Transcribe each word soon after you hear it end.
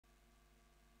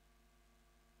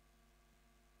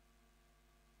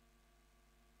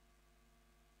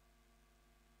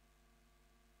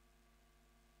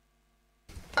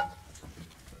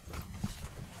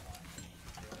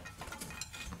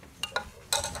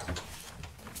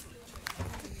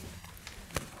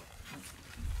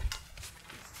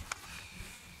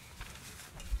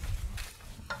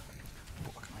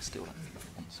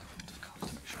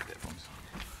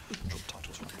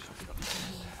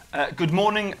Good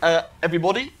morning,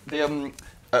 everybody. We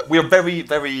are very,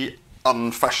 very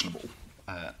unfashionable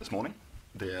this morning.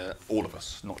 All of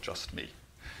us, not just me.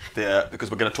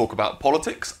 Because we're going to talk about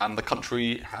politics, and the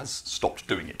country has stopped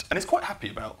doing it, and it's quite happy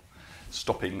about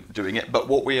stopping doing it. But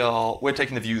we're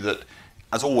taking the view that,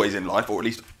 as always in life, or at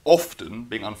least often,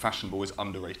 being unfashionable is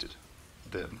underrated,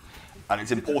 and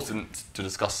it's important to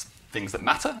discuss things that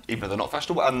matter, even though they're not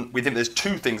fashionable. And we think there's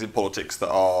two things in politics that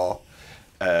are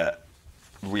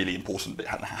really important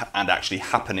and actually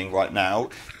happening right now,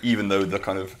 even though the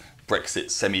kind of Brexit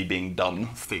semi-being done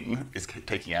thing is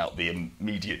taking out the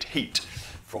immediate heat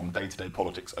from day-to-day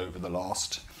politics over the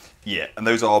last year. And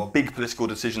those are big political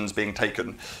decisions being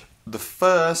taken. The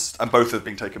first, and both have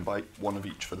been taken by one of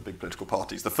each for the big political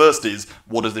parties. The first is,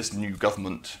 what does this new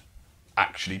government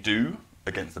actually do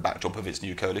against the backdrop of its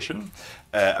new coalition?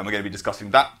 And we're going to be discussing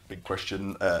that big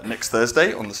question next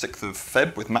Thursday on the 6th of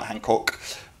Feb with Matt Hancock,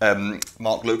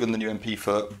 Mark Logan, the new MP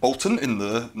for Bolton in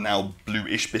the now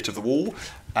bluish bit of the wall,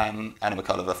 and Anna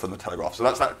McCullover from the Telegraph. So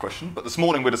that's that question. But this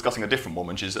morning we're discussing a different one,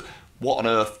 which is what on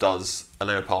earth does a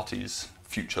Labour Party's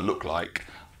future look like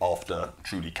after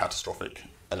truly catastrophic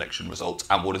election results,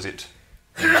 and what does it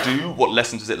do, what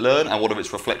lessons does it learn, and what are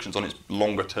its reflections on its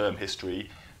longer term history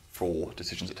for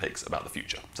decisions it takes about the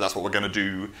future. So that's what we're going to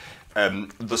do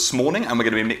this morning, and we're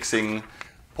going to be mixing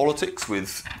politics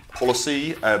with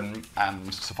policy and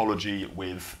psephology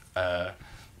with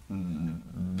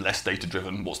less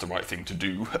data-driven, what's the right thing to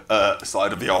do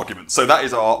side of the argument. So that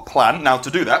is our plan. Now, to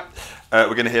do that,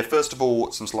 we're going to hear, first of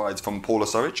all, some slides from Paula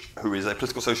Surridge, who is a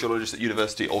political sociologist at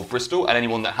University of Bristol, and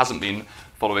anyone that hasn't been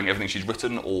following everything she's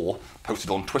written or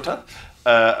posted on Twitter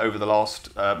over the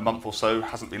last month or so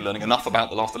hasn't been learning enough about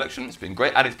the last election. It's been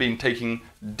great, and it's been taking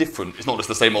different, it's not just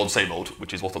the same old,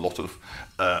 which is what a lot of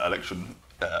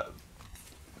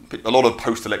a lot of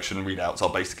post-election readouts are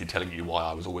basically telling you why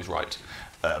I was always right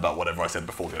about whatever I said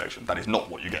before the election. That is not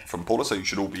what you get from Paula, so you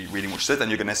should all be reading what she said, and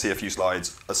you're going to see a few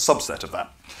slides, a subset of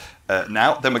that.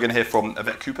 Now, then we're going to hear from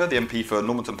Yvette Cooper, the MP for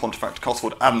Normanton, Pontefract,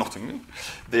 Castleford and Nottingham,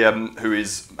 who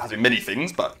has been many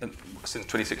things, but since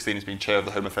 2016 has been chair of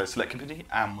the Home Affairs Select Committee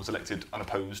and was elected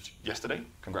unopposed yesterday.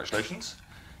 Congratulations.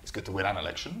 It's good to win an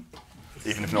election.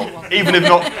 Even if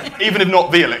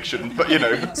not the election, but you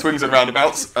know, swings and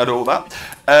roundabouts and all that.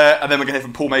 And then we're going to hear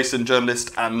from Paul Mason,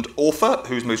 journalist and author,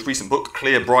 whose most recent book,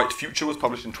 Clear Bright Future, was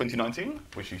published in 2019,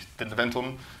 which he did an event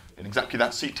on in exactly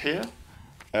that seat here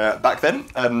back then,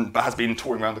 but has been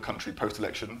touring around the country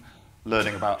post-election,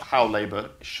 learning about how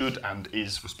Labour should and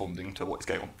is responding to what's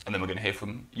going on. And then we're going to hear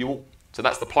from you all. So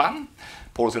that's the plan.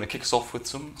 Paula's going to kick us off with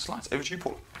some slides. Over to you,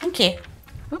 Paula. Thank you.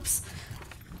 Oops.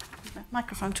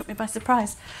 Microphone took me by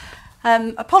surprise.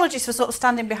 Apologies for sort of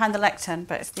standing behind the lectern,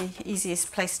 but it's the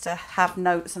easiest place to have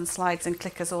notes and slides and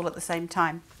clickers all at the same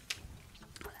time.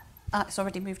 It's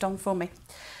already moved on for me.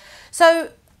 So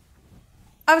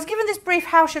I was given this brief,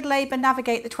 how should Labour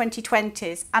navigate the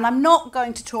 2020s? And I'm not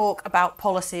going to talk about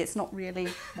policy. It's not really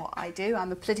what I do.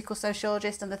 I'm a political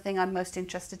sociologist, and the thing I'm most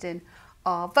interested in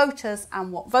are voters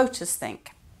and what voters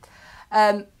think.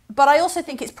 But I also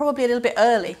think it's probably a little bit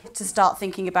early to start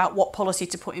thinking about what policy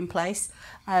to put in place.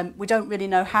 We don't really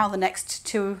know how the next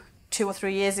two or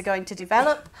 3 years are going to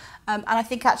develop. And I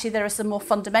think actually there are some more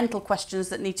fundamental questions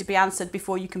that need to be answered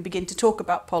before you can begin to talk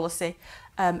about policy,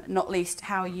 not least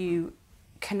how you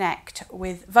connect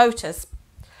with voters.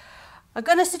 I'm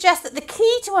going to suggest that the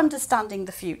key to understanding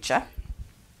the future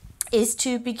is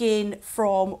to begin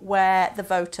from where the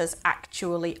voters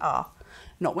actually are.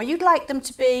 Not where you'd like them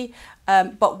to be,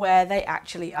 but where they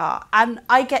actually are. And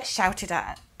I get shouted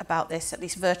at about this, at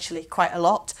least virtually, quite a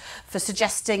lot, for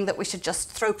suggesting that we should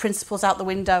just throw principles out the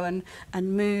window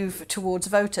and move towards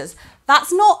voters.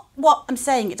 That's not what I'm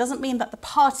saying. It doesn't mean that the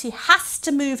party has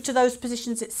to move to those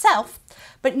positions itself,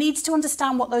 but needs to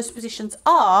understand what those positions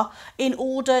are in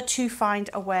order to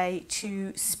find a way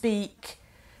to speak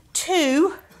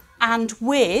to and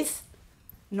with,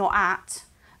 not at,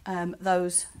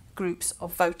 those groups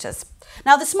of voters.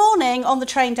 Now this morning on the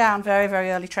train down, very,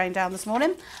 very early train down this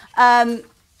morning,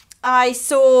 I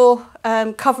saw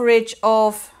coverage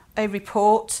of a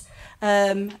report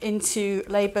into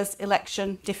Labour's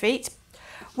election defeat,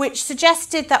 which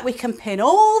suggested that we can pin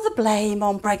all the blame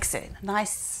on Brexit.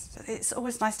 Nice, it's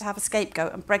always nice to have a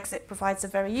scapegoat, and Brexit provides a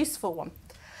very useful one.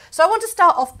 So I want to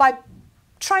start off by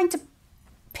trying to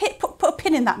put a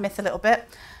pin in that myth a little bit,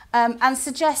 and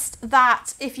suggest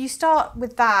that if you start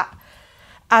with that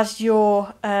as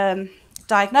your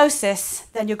diagnosis,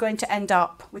 then you're going to end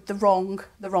up with the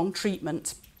wrong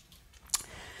treatment.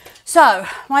 So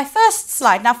my first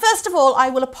slide. Now, first of all, I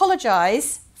will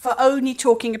apologise for only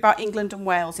talking about England and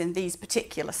Wales in these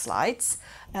particular slides.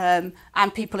 And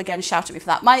people again shout at me for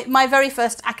that. My very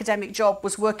first academic job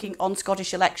was working on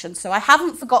Scottish elections, so I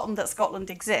haven't forgotten that Scotland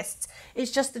exists.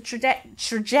 It's just the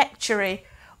trajectory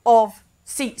of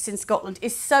seats in Scotland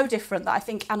is so different that I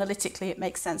think analytically it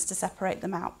makes sense to separate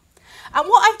them out. And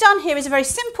what I've done here is a very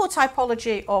simple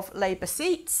typology of Labour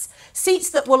seats, seats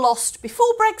that were lost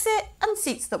before Brexit and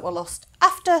seats that were lost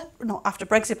after, not after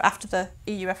Brexit, but after the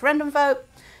EU referendum vote,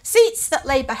 seats that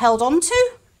Labour held on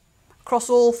to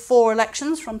across all 4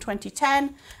 elections from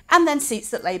 2010, and then seats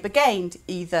that Labour gained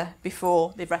either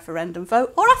before the referendum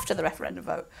vote or after the referendum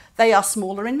vote. They are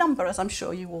smaller in number, as I'm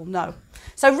sure you all know.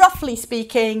 So roughly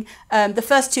speaking, the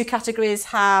first 2 categories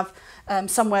have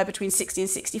somewhere between 60 and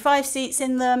 65 seats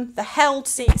in them. The held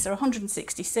seats are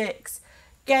 166.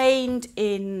 Gained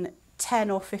in 10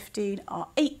 or 15 are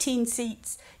 18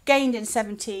 seats. Gained in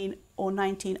 17 or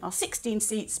 19 are 16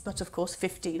 seats, but of course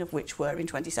 15 of which were in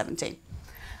 2017.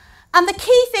 And the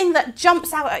key thing that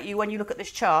jumps out at you when you look at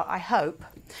this chart, I hope,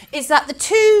 is that the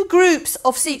 2 groups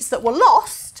of seats that were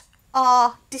lost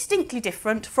are distinctly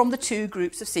different from the 2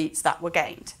 groups of seats that were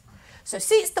gained. So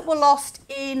seats that were lost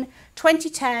in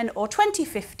 2010 or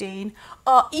 2015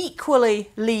 are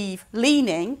equally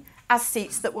leave-leaning as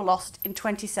seats that were lost in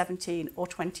 2017 or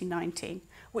 2019,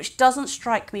 which doesn't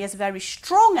strike me as very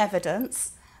strong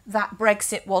evidence that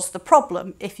Brexit was the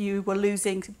problem if you were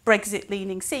losing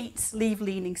Brexit-leaning seats,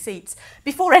 leave-leaning seats,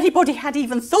 before anybody had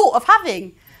even thought of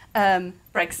having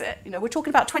Brexit. You know, we're talking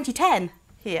about 2010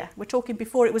 here. We're talking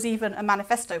before it was even a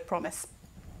manifesto promise.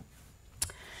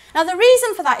 Now, the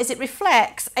reason for that is it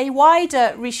reflects a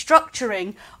wider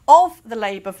restructuring of the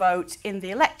Labour vote in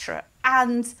the electorate,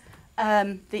 and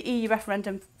the EU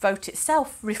referendum vote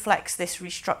itself reflects this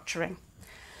restructuring.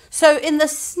 So in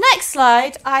this next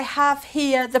slide, I have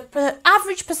here the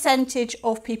average percentage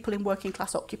of people in working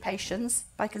class occupations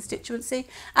by constituency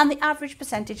and the average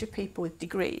percentage of people with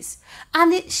degrees.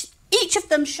 And each of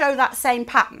them show that same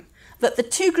pattern, that the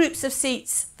 2 groups of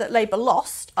seats that Labour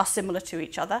lost are similar to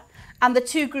each other, and the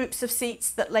 2 groups of seats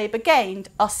that Labour gained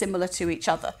are similar to each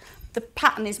other. The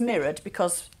pattern is mirrored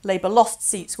because Labour lost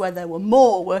seats where there were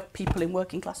more people in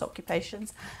working class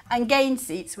occupations and gained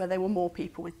seats where there were more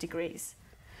people with degrees.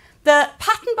 The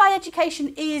pattern by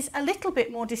education is a little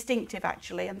bit more distinctive,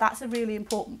 actually, and that's a really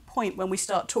important point when we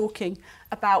start talking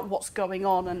about what's going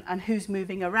on and who's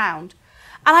moving around.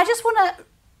 And I just want to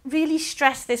really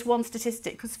stress this one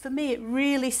statistic, because for me it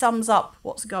really sums up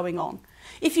what's going on.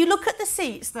 If you look at the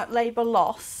seats that Labour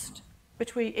lost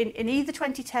in either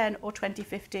 2010 or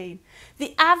 2015,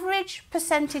 the average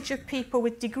percentage of people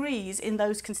with degrees in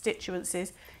those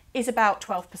constituencies is about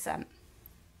 12%.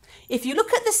 If you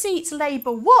look at the seats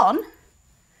Labour won,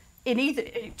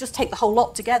 just take the whole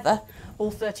lot together,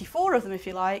 all 34 of them if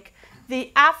you like,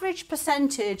 the average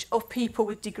percentage of people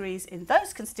with degrees in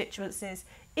those constituencies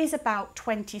is about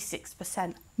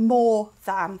 26%, more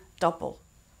than double.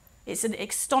 It's an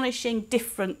astonishing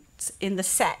difference in the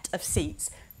set of seats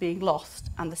being lost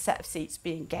and the set of seats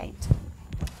being gained.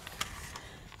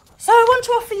 So I want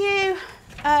to offer you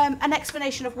an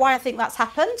explanation of why I think that's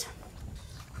happened.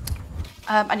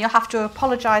 And you'll have to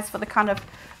apologise for the kind of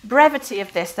brevity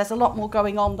of this. There's a lot more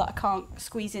going on that I can't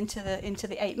squeeze into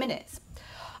the 8 minutes.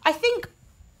 I think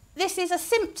this is a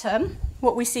symptom,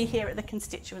 what we see here at the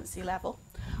constituency level,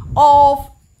 of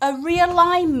a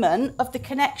realignment of the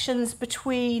connections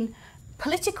between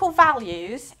political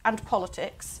values and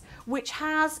politics, which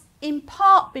has in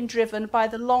part been driven by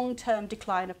the long-term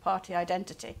decline of party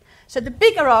identity. So the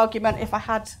bigger argument, if I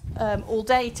had all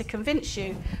day to convince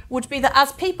you, would be that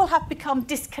as people have become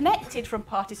disconnected from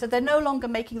parties, so they're no longer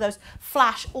making those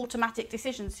flash automatic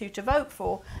decisions who to vote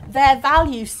for, their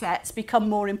value sets become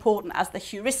more important as the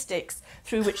heuristics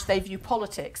through which they view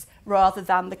politics, rather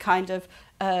than the kind of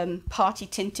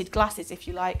party-tinted glasses, if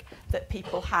you like, that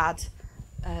people had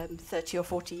 30 or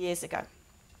 40 years ago.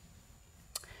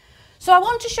 So I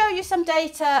want to show you some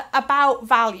data about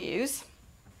values.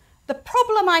 The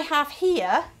problem I have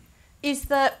here is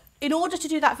that in order to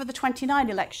do that for the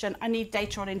 29 election, I need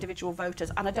data on individual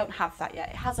voters, and I don't have that yet.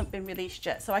 It hasn't been released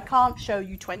yet, so I can't show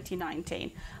you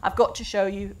 2019. I've got to show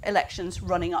you elections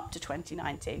running up to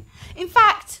 2019. In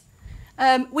fact,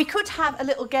 we could have a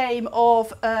little game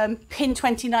of pin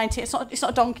 2019. It's not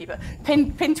a donkey, but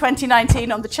pin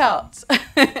 2019 on the charts.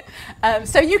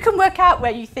 So you can work out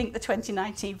where you think the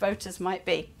 2019 voters might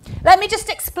be. Let me just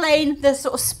explain the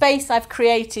sort of space I've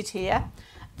created here.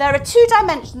 There are 2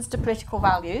 dimensions to political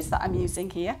values that I'm using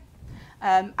here.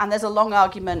 And there's a long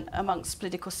argument amongst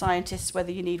political scientists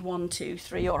whether you need 1, 2,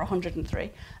 3 or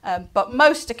 103. But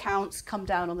most accounts come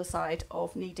down on the side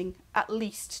of needing at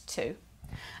least 2.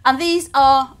 And these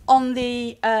are on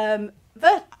the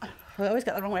I always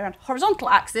get the wrong way around, horizontal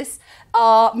axis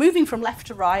are moving from left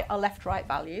to right are left-right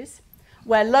values,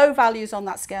 where low values on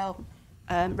that scale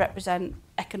represent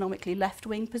economically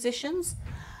left-wing positions.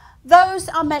 Those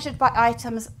are measured by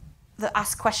items that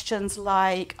ask questions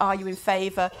like, are you in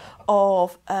favour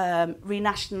of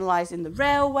renationalising the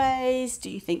railways? Do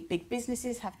you think big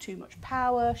businesses have too much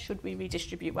power? Should we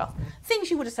redistribute wealth?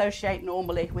 Things you would associate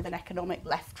normally with an economic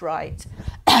left-right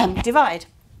divide.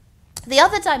 The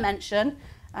other dimension,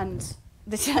 and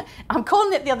this, I'm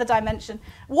calling it the other dimension,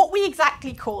 what we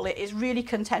exactly call it is really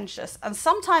contentious, and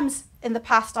sometimes in the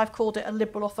past I've called it a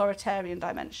liberal authoritarian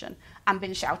dimension and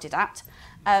been shouted at.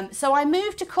 So I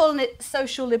moved to calling it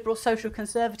social liberal, social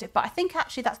conservative, but I think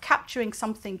actually that's capturing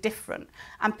something different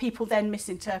and people then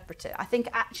misinterpret it. I think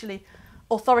actually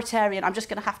authoritarian, I'm just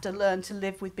going to have to learn to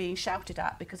live with being shouted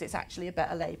at because it's actually a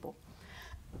better label.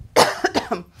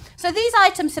 So these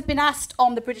items have been asked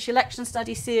on the British Election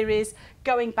Study series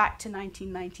going back to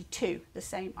 1992, the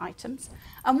same items.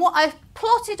 And what I've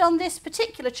plotted on this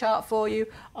particular chart for you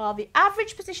are the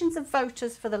average positions of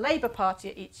voters for the Labour Party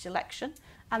at each election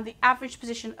and the average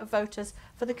position of voters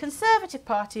for the Conservative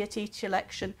Party at each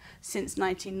election since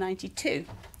 1992.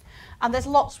 And there's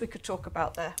lots we could talk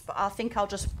about there, but I think I'll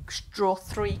just draw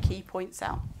 3 key points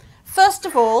out. First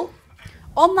of all,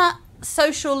 on that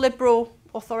social liberal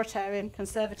authoritarian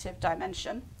conservative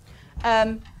dimension,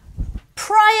 prior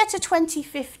to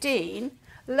 2015,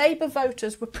 Labour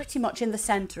voters were pretty much in the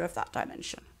centre of that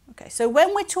dimension. Okay, so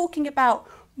when we're talking about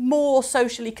more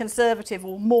socially conservative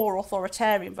or more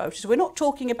authoritarian voters, we're not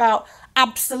talking about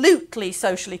absolutely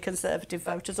socially conservative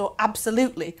voters or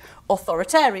absolutely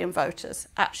authoritarian voters.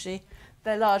 Actually,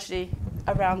 they're largely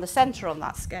around the centre on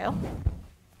that scale.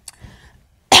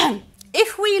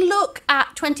 If we look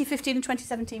at 2015 and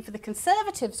 2017 for the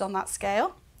Conservatives on that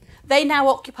scale, they now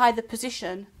occupy the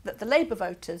position that the Labour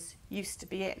voters used to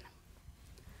be in.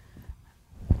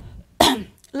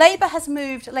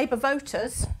 Labour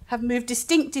voters have moved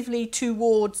distinctively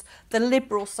towards the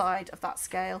Liberal side of that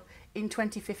scale in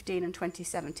 2015 and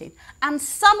 2017. And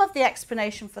some of the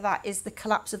explanation for that is the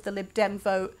collapse of the Lib Dem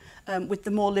vote, with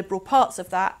the more liberal parts of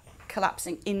that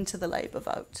collapsing into the Labour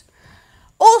vote.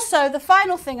 Also, the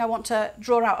final thing I want to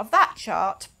draw out of that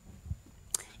chart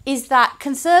is that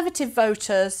Conservative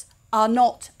voters are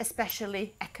not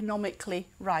especially economically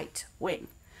right-wing,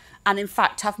 and in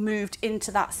fact have moved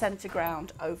into that centre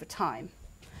ground over time.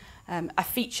 A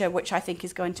feature which I think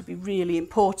is going to be really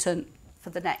important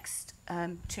for the next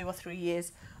 2 or 3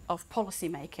 years of policy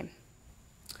making.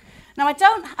 Now,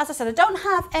 as I said, I don't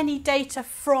have any data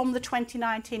from the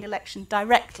 2019 election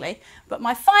directly, but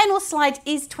my final slide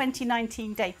is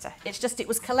 2019 data. It's just it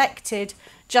was collected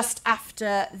just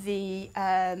after the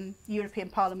European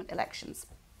Parliament elections.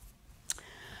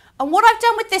 And what I've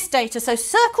done with this data, so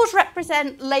circles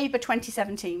represent Labour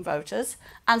 2017 voters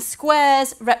and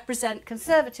squares represent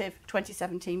Conservative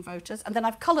 2017 voters, and then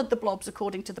I've coloured the blobs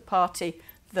according to the party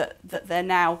that they're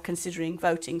now considering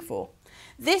voting for.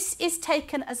 This is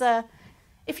taken as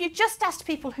if you just asked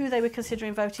people who they were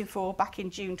considering voting for back in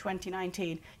June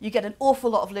 2019, you get an awful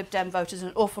lot of Lib Dem voters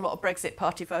and an awful lot of Brexit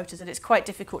Party voters, and it's quite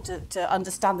difficult to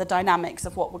understand the dynamics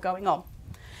of what were going on.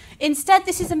 Instead,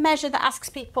 this is a measure that asks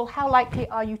people, how likely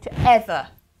are you to ever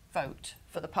vote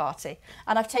for the party?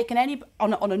 And I've taken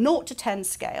on a 0 to 10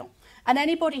 scale, and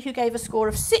anybody who gave a score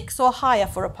of 6 or higher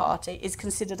for a party is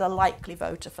considered a likely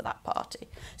voter for that party.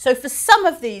 So for some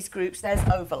of these groups, there's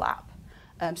overlap.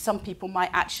 Some people might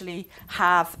actually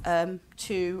have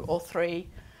 2 or 3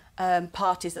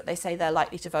 parties that they say they're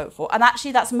likely to vote for. And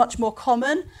actually that's much more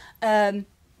common on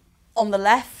the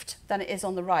left than it is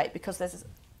on the right because there's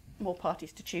more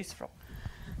parties to choose from.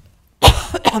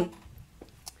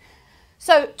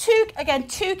 So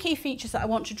two key features that I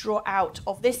want to draw out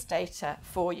of this data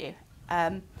for you.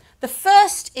 The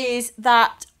first is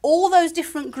that all those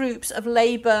different groups of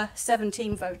Labour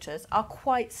 17 voters are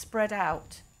quite spread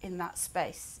out in that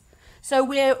space. So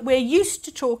we're used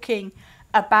to talking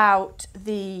about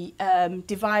the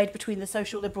divide between the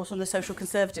social liberals and the social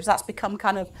conservatives. That's become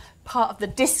kind of part of the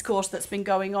discourse that's been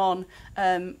going on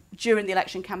during the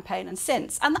election campaign and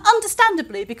since. And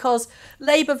understandably, because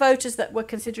Labour voters that were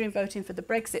considering voting for the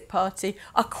Brexit Party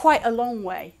are quite a long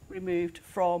way removed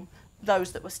from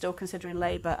those that were still considering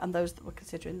Labour and those that were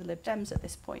considering the Lib Dems at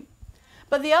this point.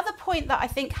 But the other point that I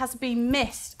think has been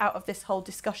missed out of this whole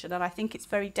discussion, and I think it's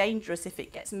very dangerous if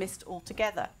it gets missed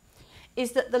altogether,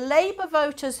 is that the Labour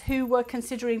voters who were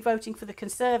considering voting for the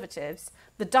Conservatives,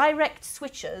 the direct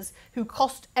switchers who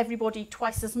cost everybody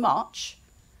twice as much,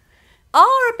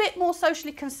 are a bit more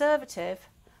socially conservative,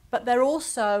 but they're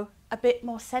also a bit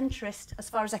more centrist as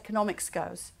far as economics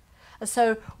goes. And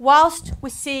so whilst we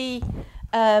see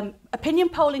opinion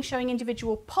polling showing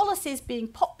individual policies being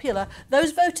popular,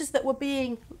 those voters that were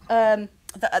being that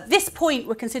at this point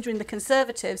were considering the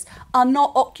Conservatives are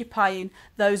not occupying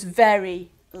those very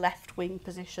left-wing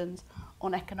positions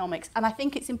on economics. And I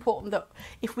think it's important that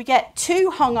if we get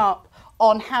too hung up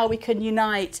on how we can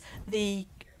unite the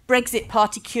Brexit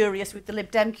party curious with the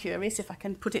Lib Dem curious, if I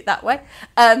can put it that way,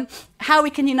 how we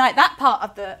can unite that part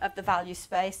of the value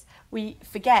space, we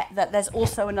forget that there's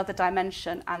also another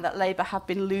dimension and that Labour have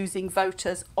been losing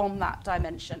voters on that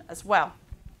dimension as well.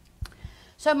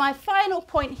 So my final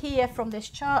point here from this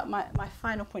chart, my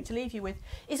final point to leave you with,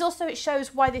 is also it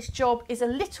shows why this job is a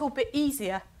little bit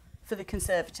easier for the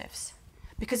Conservatives.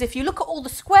 Because if you look at all the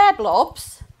square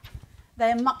blobs,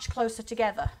 they are much closer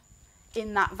together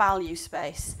in that value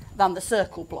space than the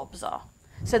circle blobs are.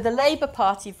 So the Labour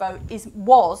Party vote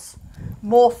was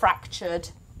more fractured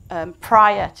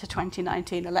prior to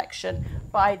 2019 election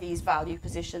by these value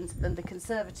positions than the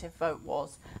Conservative vote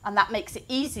was. And that makes it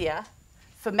easier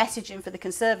for messaging for the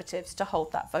Conservatives to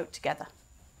hold that vote together.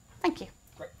 Thank you.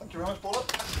 Great. Thank you very much, Paula.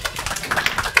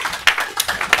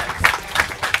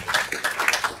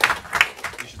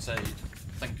 We should say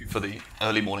thank you for the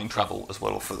early morning travel as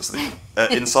well, for the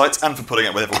insights, and for putting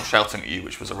up with everyone shouting at you,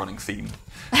 which was a running theme.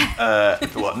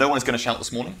 No one's going to shout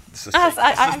this morning. This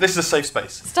is a safe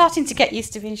space. Starting to get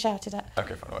used to being shouted at.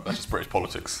 Okay, fine. Right. That's just British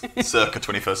politics, circa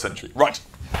 21st century. Right.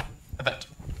 Yvette.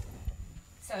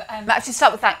 So let's just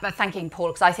start with thanking Paul,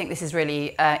 because I think this is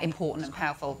really important and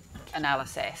powerful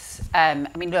analysis. I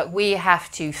mean, look, we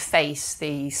have to face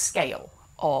the scale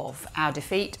of our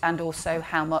defeat and also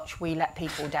how much we let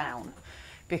people down,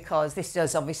 because this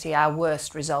is obviously our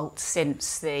worst result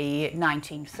since the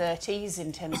 1930s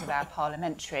in terms of our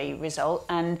parliamentary result.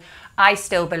 And I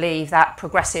still believe that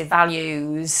progressive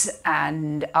values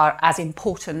and are as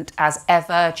important as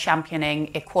ever,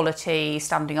 championing equality,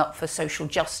 standing up for social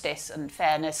justice and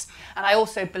fairness. And I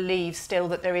also believe still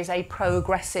that there is a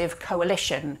progressive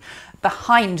coalition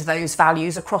behind those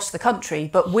values across the country,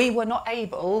 but we were not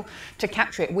able to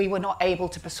capture it. We were not able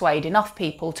to persuade enough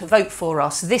people to vote for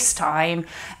us this time,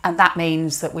 and that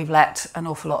means that we've let an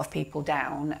awful lot of people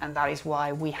down, and that is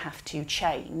why we have to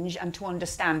change and to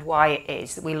understand why it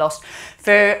is that we lost.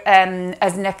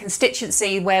 As in a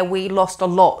constituency where we lost a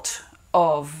lot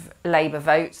of Labour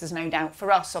votes, there's no doubt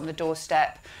for us on the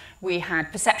doorstep, we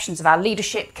had perceptions of our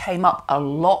leadership came up a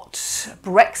lot.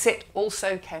 Brexit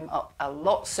also came up a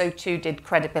lot. So too did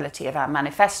credibility of our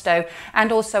manifesto,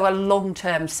 and also a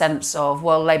long-term sense of,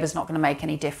 well, Labour's not going to make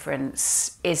any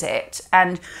difference, is it?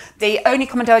 And the only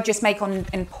comment I would just make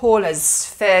in Paula's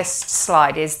first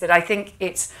slide is that I think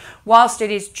it's, whilst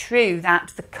it is true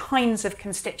that the kinds of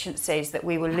constituencies that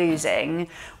we were losing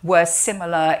were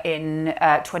similar in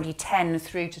 2010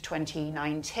 through to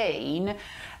 2019,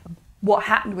 what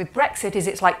happened with Brexit is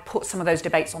it's like put some of those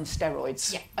debates on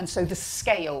steroids. Yeah. And so the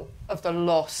scale of the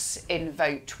loss in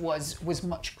vote was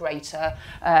much greater,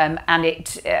 and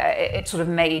it sort of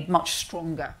made much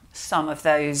stronger some of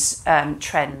those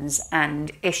trends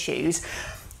and issues.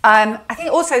 I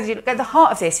think also at the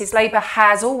heart of this is Labour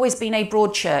has always been a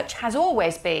broad church, has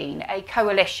always been a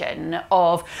coalition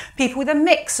of people with a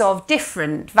mix of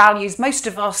different values. Most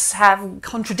of us have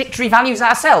contradictory values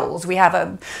ourselves. We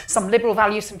have some liberal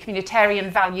values, some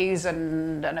communitarian values,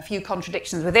 and a few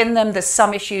contradictions within them. There's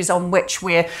some issues on which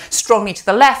we're strongly to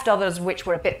the left, others which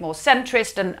we're a bit more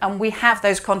centrist, and we have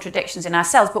those contradictions in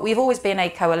ourselves, but we've always been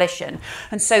a coalition.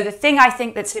 And so the thing I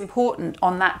think that's important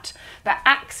on that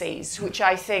axes, which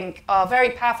I think are very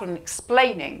powerful in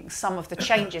explaining some of the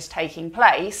changes taking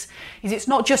place, is it's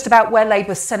not just about where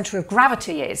Labour's centre of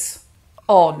gravity is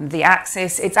on the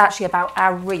axis, it's actually about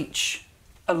our reach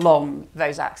along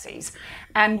those axes.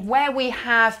 And where we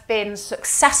have been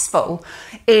successful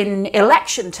in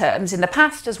election terms in the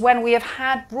past is when we have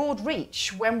had broad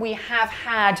reach, when we have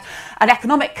had an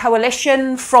economic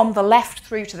coalition from the left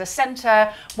through to the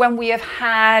centre, when we have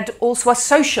had also a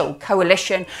social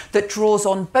coalition that draws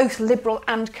on both liberal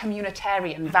and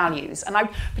communitarian values. And I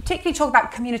particularly talk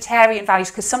about communitarian values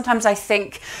because sometimes I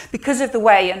think, because of the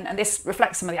way, and this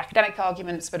reflects some of the academic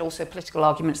arguments, but also political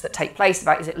arguments that take place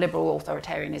about is it liberal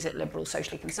authoritarian, is it liberal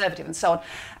socially conservative, and so on.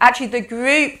 Actually, the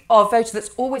group of voters that's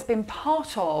always been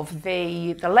part of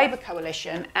the Labour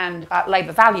coalition and about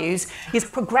Labour values is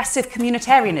progressive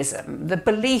communitarianism, the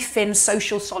belief in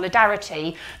social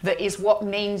solidarity that is what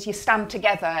means you stand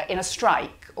together in a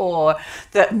strike, or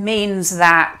that means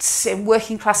that in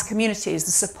working class communities,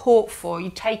 the support for you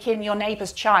take in your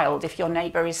neighbour's child if your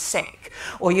neighbour is sick,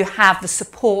 or you have the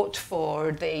support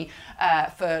for the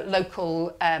for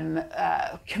local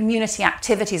community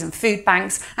activities and food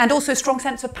banks, and also a strong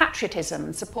sense of patriotism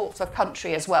and support for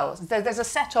country as well. So there's a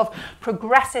set of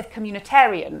progressive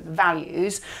communitarian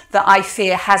values that I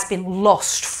fear has been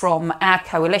lost from our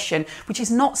coalition, which is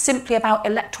not simply about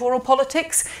electoral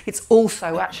politics, it's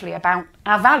also actually about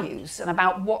our values and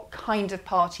about what kind of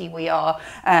party we are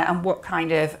and what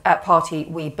kind of party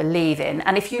we believe in.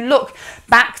 And if you look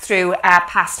back through our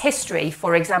past history,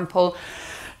 for example,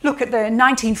 look at the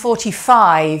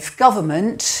 1945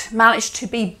 government managed to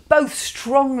be both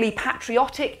strongly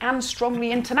patriotic and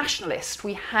strongly internationalist.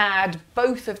 We had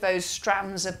both of those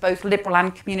strands of both liberal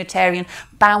and communitarian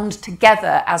bound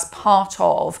together as part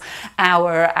of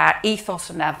our ethos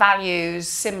and our values.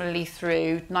 Similarly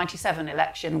through 97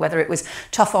 election, whether it was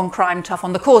tough on crime, tough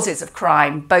on the causes of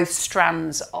crime, both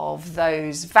strands of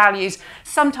those values.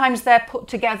 Sometimes they're put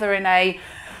together in a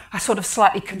sort of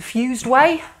slightly confused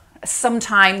way.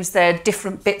 Sometimes they're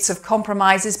different bits of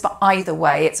compromises, but either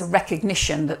way, it's a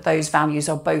recognition that those values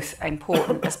are both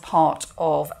important as part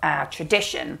of our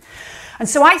tradition. And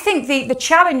so I think the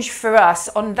challenge for us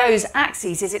on those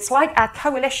axes is it's like our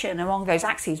coalition along those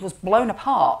axes was blown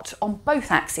apart on both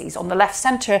axes, on the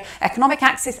left-centre economic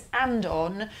axis and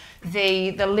on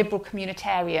the liberal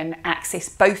communitarian axis,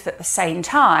 both at the same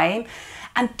time.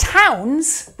 And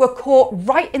towns were caught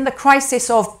right in the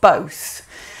crisis of both.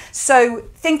 So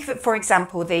think of, for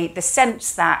example, the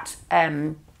sense that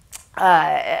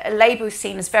Labour was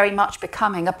seen as very much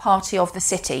becoming a party of the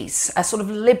cities, a sort of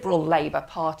liberal Labour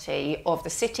party of the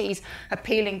cities,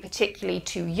 appealing particularly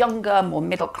to younger, more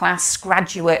middle-class,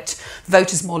 graduate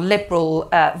voters, more liberal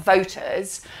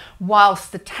voters,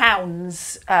 whilst the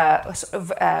towns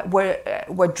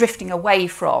were drifting away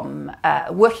from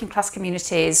working-class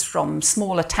communities, from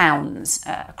smaller towns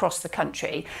across the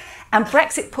country. And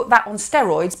Brexit put that on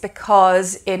steroids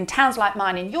because in towns like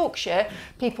mine in Yorkshire,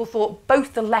 people thought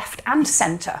both the left and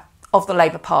centre of the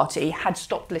Labour Party had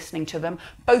stopped listening to them.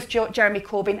 Both Jeremy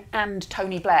Corbyn and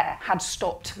Tony Blair had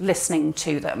stopped listening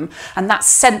to them. And that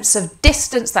sense of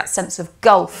distance, that sense of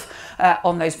gulf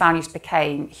on those values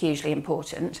became hugely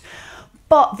important.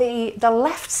 But the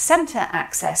left-centre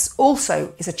access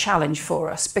also is a challenge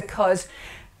for us because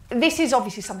this is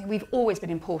obviously something we've always been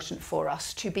important for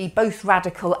us, to be both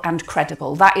radical and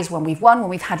credible. That is when we've won, when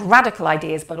we've had radical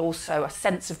ideas, but also a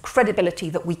sense of credibility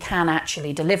that we can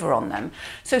actually deliver on them.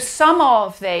 So some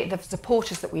of the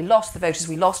supporters that we lost, the voters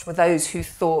we lost, were those who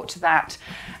thought that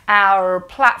our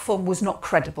platform was not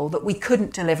credible, that we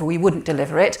couldn't deliver, we wouldn't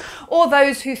deliver it, or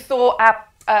those who thought our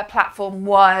platform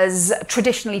was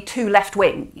traditionally too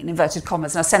left-wing, in inverted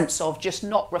commas, in a sense of just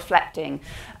not reflecting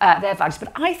their values.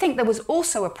 But I think there was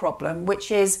also a problem,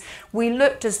 which is we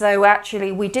looked as though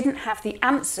actually we didn't have the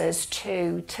answers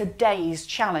to today's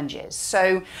challenges.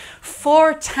 So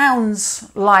for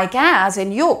towns like ours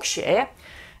in Yorkshire,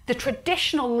 the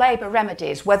traditional Labour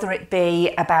remedies, whether it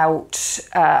be about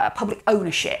public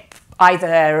ownership,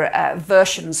 either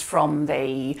versions from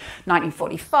the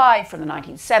 1945, from the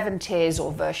 1970s,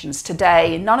 or versions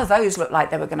today. None of those look like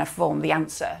they were going to form the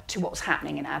answer to what's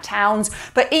happening in our towns.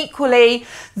 But equally,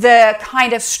 the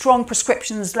kind of strong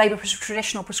prescriptions, Labour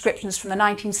traditional prescriptions from the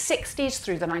 1960s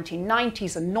through the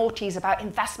 1990s and noughties about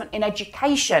investment in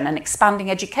education and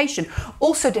expanding education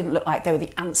also didn't look like they were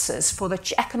the answers for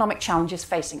the economic challenges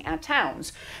facing our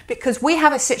towns. Because we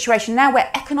have a situation now where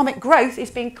economic growth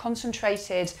is being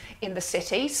concentrated in the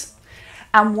cities,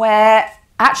 and where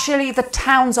actually the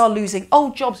towns are losing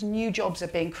old jobs, new jobs are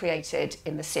being created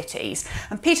in the cities.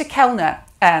 And Peter Kellner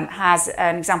has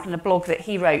an example in a blog that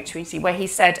he wrote recently where he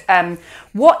said,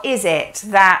 what is it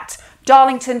that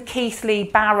Darlington, Keighley,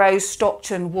 Barrow,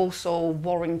 Stockton, Walsall,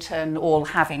 Warrington all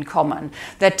have in common?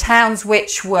 They're towns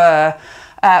which were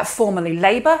formerly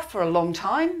Labour for a long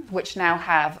time, which now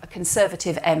have a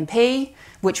Conservative MP,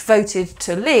 which voted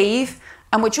to leave,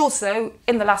 and which also,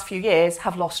 in the last few years,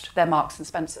 have lost their Marks and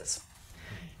Spencers.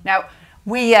 Now,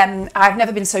 I've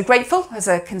never been so grateful as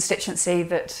a constituency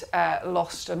that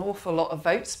lost an awful lot of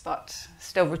votes, but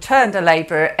still returned a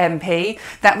Labour MP,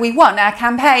 that we won our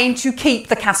campaign to keep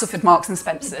the Castleford Marks and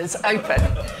Spencers open.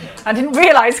 I didn't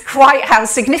realise quite how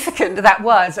significant that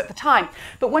was at the time.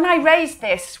 But when I raised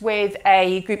this with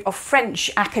a group of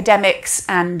French academics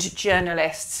and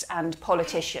journalists and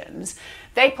politicians,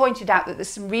 they pointed out that there's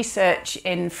some research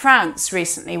in France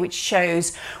recently which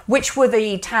shows which were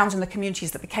the towns and the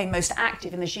communities that became most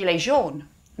active in the Gilets jaunes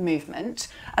movement,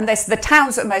 and the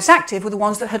towns that were most active were the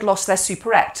ones that had lost their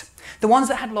superette, the ones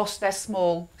that had lost their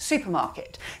small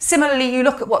supermarket. Similarly, you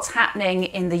look at what's happening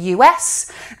in the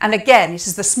US, and again, it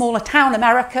is the smaller town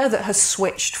America that has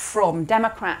switched from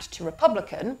Democrat to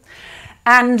Republican,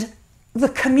 and the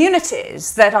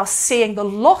communities that are seeing the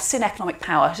loss in economic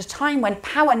power at a time when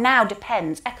power now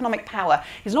depends, economic power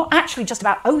is not actually just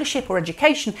about ownership or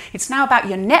education, it's now about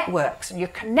your networks and your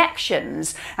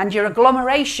connections and your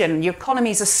agglomeration, your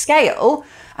economies of scale.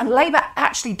 And Labour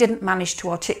actually didn't manage to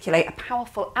articulate a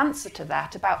powerful answer to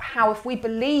that about how, if we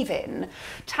believe in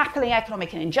tackling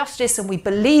economic injustice and we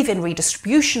believe in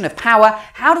redistribution of power,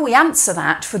 how do we answer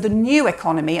that for the new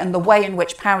economy and the way in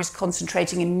which power is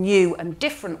concentrating in new and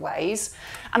different ways?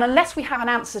 And unless we have an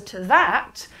answer to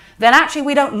that, then actually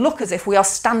we don't look as if we are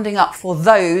standing up for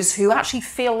those who actually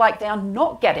feel like they are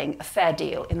not getting a fair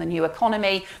deal in the new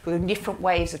economy, with different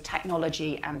waves of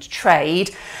technology and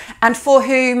trade, and for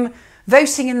whom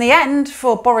voting in the end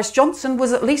for Boris Johnson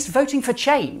was at least voting for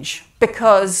change,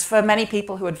 because for many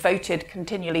people who had voted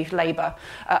continually for Labour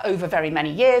over very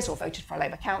many years, or voted for a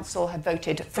Labour council, had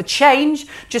voted for change,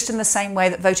 just in the same way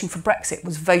that voting for Brexit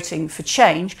was voting for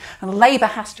change, and Labour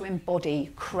has to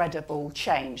embody credible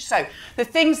change. So the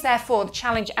things, therefore,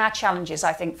 our challenges,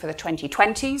 I think, for the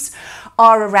 2020s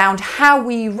are around how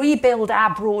we rebuild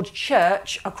our broad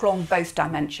church across both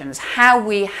dimensions, how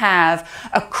we have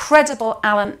a credible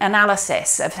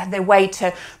analysis of the way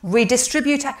to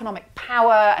redistribute economic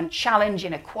power and challenge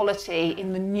inequality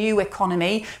in the new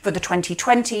economy for the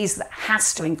 2020s that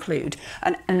has to include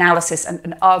an analysis and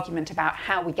an argument about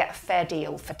how we get a fair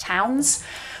deal for towns,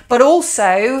 but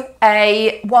also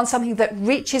something that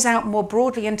reaches out more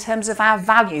broadly in terms of our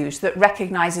values, that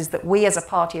recognises that we as a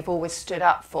party have always stood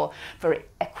up for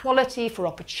equality, for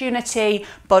opportunity,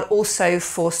 but also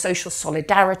for social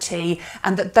solidarity,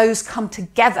 and that those come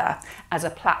together as a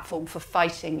platform for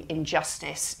fighting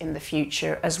injustice in the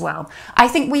future as well. I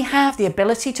think we have the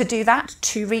ability to do that,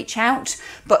 to reach out,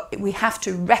 but we have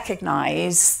to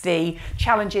recognise the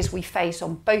challenges we face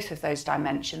on both of those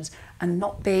dimensions and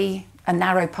not be a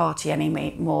narrow party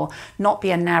anymore, not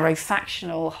be a narrow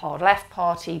factional hard left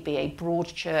party, be a broad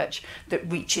church that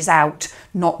reaches out,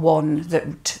 not one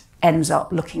that ends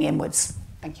up looking inwards.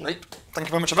 Thank you. Great. Thank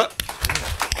you very much for that.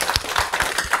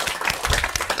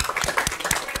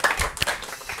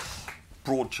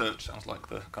 Broad church sounds like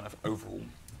the kind of overall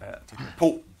thing.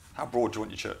 Paul, how broad do you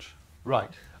want your church? Right.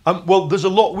 Well, there's a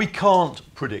lot we can't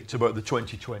predict about the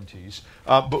 2020s,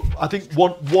 but I think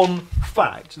one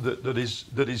fact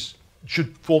that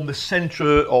should form the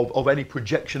centre of any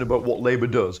projection about what Labour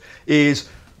does is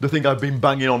the thing I've been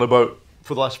banging on about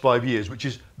for the last 5 years, which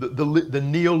is that the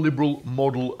neoliberal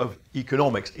model of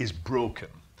economics is broken.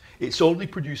 It's only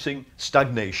producing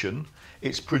stagnation.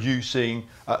 It's producing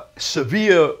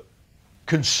severe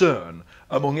concern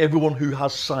among everyone who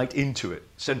has sight into it,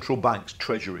 central banks,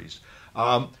 treasuries.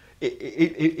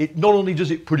 It not only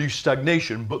does it produce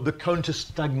stagnation, but the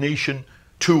counter-stagnation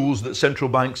tools that central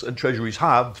banks and treasuries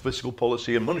have, fiscal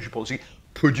policy and monetary policy,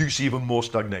 produce even more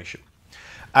stagnation.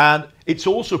 And it's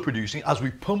also producing, as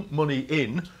we pump money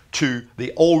in to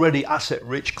the already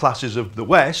asset-rich classes of the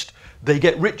West, they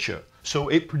get richer. So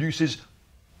it produces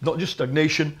not just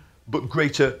stagnation, but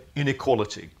greater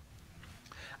inequality.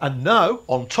 And now,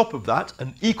 on top of that,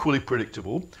 and equally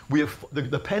predictable,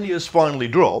 the penny has finally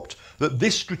dropped that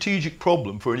this strategic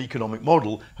problem for an economic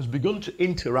model has begun to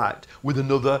interact with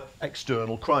another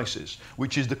external crisis,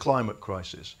 which is the climate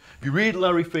crisis. If you read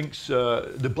Larry Fink's,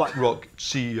 the BlackRock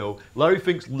CEO, Larry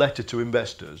Fink's letter to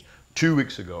investors 2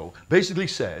 weeks ago, basically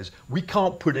says we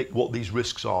can't predict what these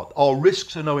risks are. Our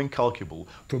risks are now incalculable,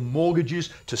 from mortgages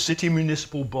to city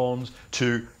municipal bonds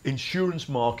to insurance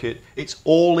market. It's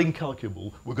all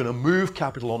incalculable. We're going to move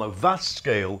capital on a vast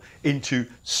scale into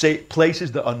places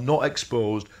that are not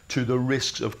exposed to the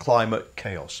risks of climate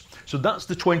chaos. So that's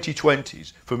the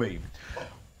 2020s for me.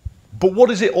 But what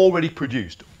has it already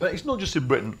produced? It's not just in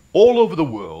Britain, all over the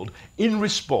world. In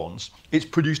response, it's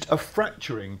produced a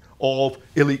fracturing of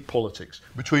elite politics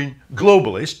between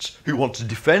globalists who want to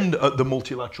defend the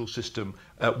multilateral system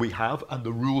we have and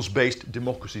the rules-based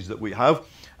democracies that we have,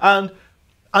 and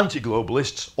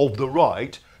anti-globalists of the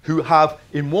right who have,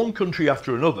 in one country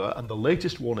after another, and the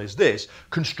latest one is this,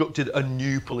 constructed a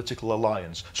new political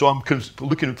alliance. So I'm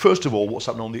looking, first of all, what's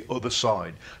happening on the other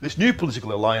side. This new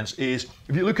political alliance is,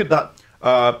 if you look at that,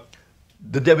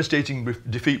 the devastating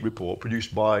defeat report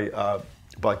produced by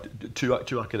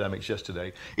two academics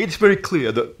yesterday, it's very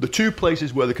clear that the two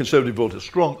places where the Conservative vote is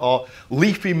strong are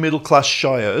leafy middle-class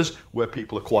shires, where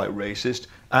people are quite racist,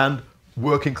 and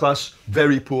working-class,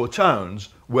 very poor towns,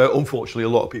 where unfortunately a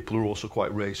lot of people are also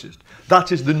quite racist.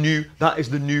 That is the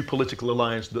new political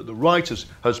alliance that the right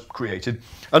has created.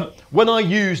 And when I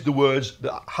use the words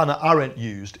that Hannah Arendt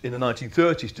used in the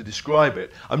 1930s to describe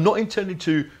it, I'm not intending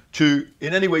to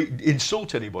in any way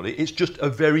insult anybody. It's just a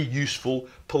very useful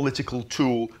political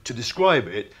tool to describe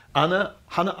it. Hannah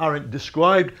Arendt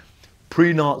described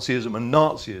pre-Nazism and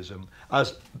Nazism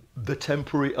as the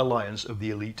temporary alliance of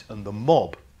the elite and the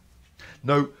mob.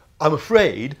 Now, I'm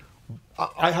afraid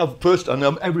I have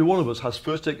and every one of us has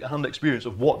first-hand experience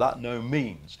of what that now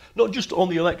means. Not just on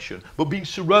the election, but being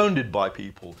surrounded by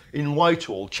people in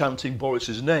Whitehall chanting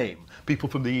Boris's name, people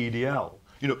from the EDL,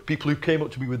 people who came up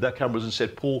to me with their cameras and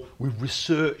said, Paul, we've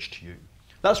researched you.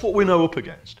 That's what we're now up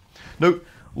against. Now,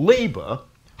 Labour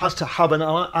has to have an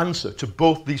answer to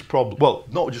both these problems. Well,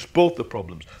 not just both the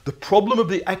problems. The problem of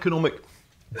the economic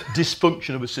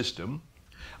dysfunction of a system,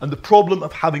 and the problem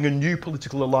of having a new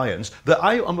political alliance that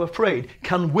I am afraid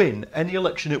can win any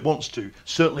election it wants to,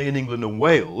 certainly in England and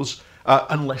Wales,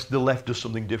 unless the left does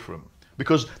something different.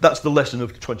 Because that's the lesson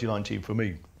of 2019 for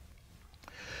me.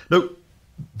 Now,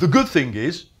 the good thing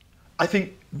is, I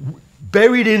think,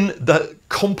 buried in the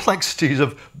complexities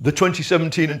of the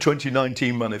 2017 and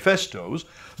 2019 manifestos,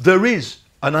 there is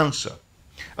an answer.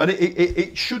 And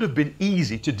it should have been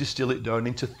easy to distill it down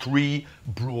into three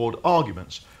broad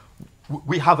arguments.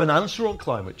 We have an answer on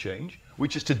climate change,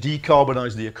 which is to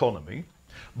decarbonise the economy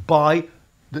by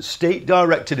the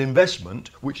state-directed investment,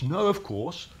 which now, of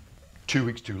course, 2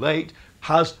 weeks too late,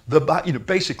 has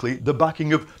basically the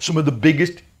backing of some of the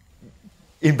biggest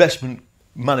investment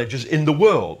managers in the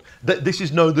world. That this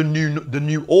is now the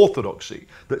new orthodoxy,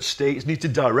 that states need to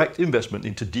direct investment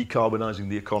into decarbonising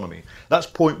the economy. That's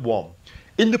point one.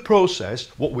 In the process,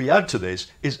 what we add to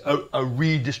this is a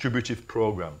redistributive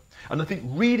programme. And I think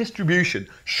redistribution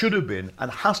should have been and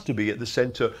has to be at the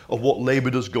centre of what Labour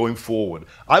does going forward.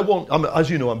 As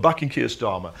you know, I'm backing Keir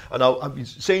Starmer, and I'm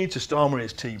saying to Starmer and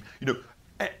his team,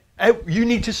 you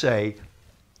need to say,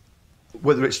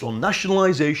 whether it's on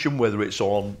nationalisation, whether it's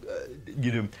on,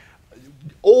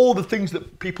 all the things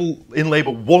that people in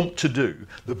Labour want to do.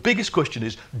 The biggest question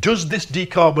is, does this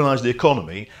decarbonise the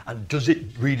economy and does it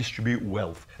redistribute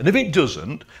wealth? And if it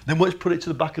doesn't, then let's put it to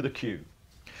the back of the queue.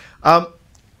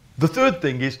 The third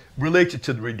thing is related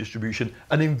to the redistribution,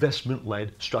 an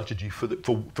investment-led strategy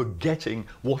for getting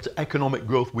what economic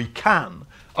growth we can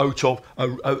out of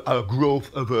a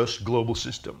growth-averse global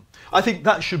system. I think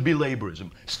that should be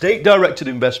Labourism. State-directed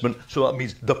investment, so that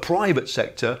means the private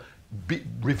sector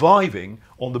reviving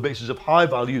on the basis of high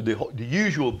value, the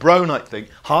usual Brownite thing,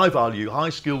 high value, high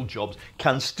skilled jobs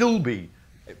can still be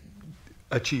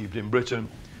achieved in Britain,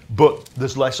 but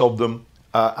there's less of them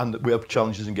and we have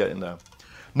challenges in getting there.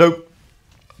 Now,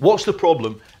 what's the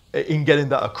problem in getting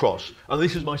that across? And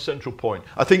this is my central point.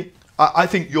 I think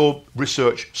your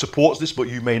research supports this, but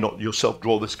you may not yourself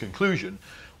draw this conclusion.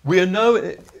 We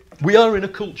are in a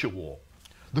culture war.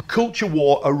 The culture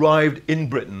war arrived in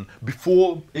Britain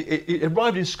before it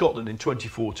arrived in Scotland in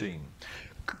 2014.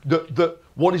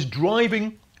 What is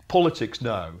driving politics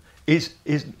now is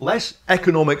less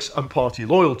economics and party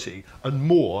loyalty and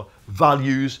more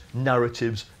values,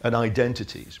 narratives, and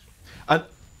identities. And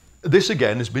this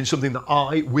again has been something that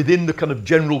I, within the kind of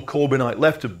general Corbynite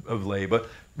left of Labour,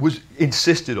 was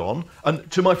insisted on, and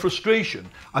to my frustration,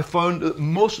 I found that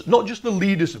not just the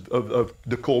leaders of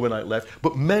the Corbynite left,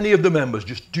 but many of the members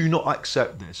just do not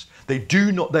accept this. They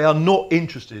are not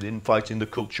interested in fighting the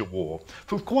culture war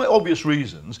for quite obvious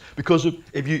reasons, because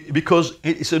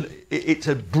it's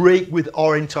a break with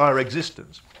our entire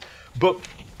existence. But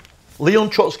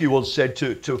Leon Trotsky once said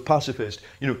to a pacifist,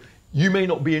 you may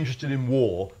not be interested in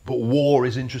war, but war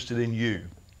is interested in you.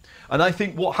 And I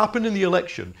think what happened in the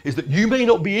election is that you may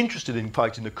not be interested in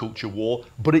fighting the culture war,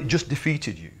 but it just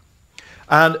defeated you.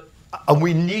 And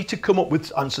we need to come up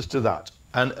with answers to that.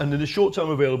 And in the short time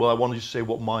available, I want to just say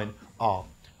what mine are.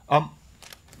 I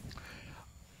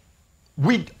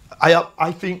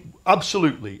think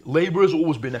absolutely Labour has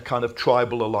always been a kind of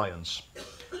tribal alliance.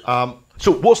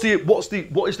 So what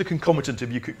is the concomitant of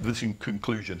this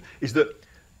conclusion? Is that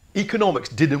economics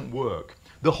didn't work.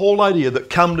 The whole idea that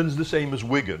Camden's the same as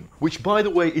Wigan, which by the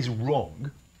way is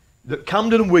wrong, that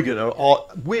Camden and Wigan are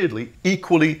weirdly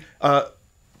equally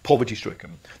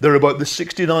poverty-stricken. They're about the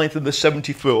 69th and the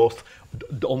 74th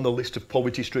on the list of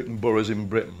poverty-stricken boroughs in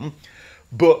Britain.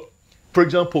 But, for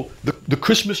example, the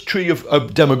Christmas tree of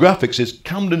demographics is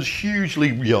Camden's hugely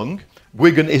young,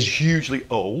 Wigan is hugely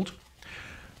old.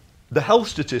 The health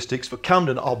statistics for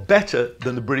Camden are better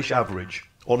than the British average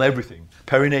on everything.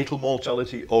 Perinatal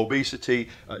mortality, obesity,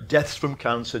 deaths from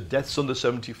cancer, deaths under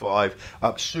 75,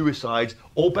 suicides,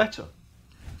 all better.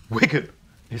 Wigan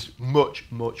is much,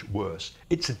 much worse.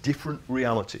 It's a different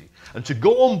reality. And to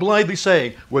go on blithely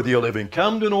saying, whether you live in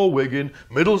Camden or Wigan,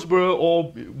 Middlesbrough or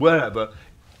wherever,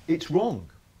 it's wrong.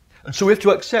 And so we have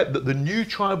to accept that the new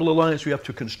tribal alliance we have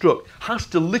to construct has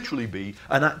to literally be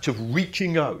an act of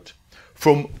reaching out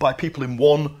by people in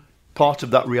one part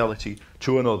of that reality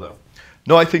to another.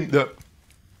 Now, I think that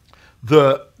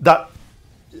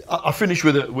I finish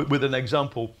with an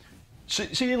example.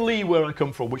 See in Lee, where I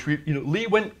come from, Lee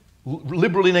went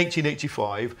Liberal in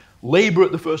 1885, Labour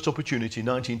at the first opportunity,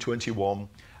 1921,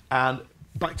 and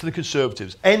back to the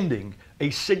Conservatives, ending a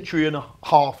century and a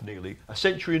half, nearly, a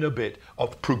century and a bit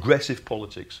of progressive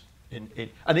politics. And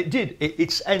it did,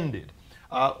 it's ended.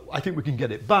 I think we can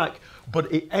get it back,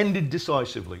 but it ended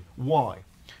decisively. Why?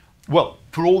 Well,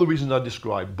 for all the reasons I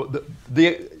described, but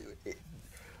the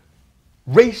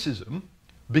racism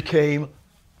became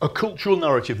a cultural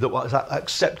narrative that was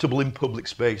acceptable in public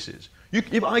spaces.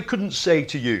 If I couldn't say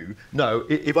to you, no,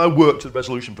 if I worked at the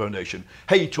Resolution Foundation,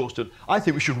 hey, Torsten, I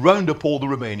think we should round up all the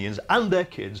Romanians and their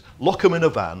kids, lock them in a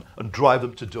van and drive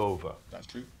them to Dover. That's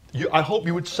true. I hope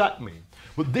you would sack me.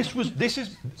 But this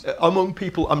is among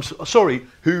people, I'm sorry,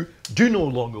 who do no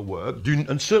longer work,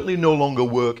 and certainly no longer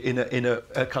work in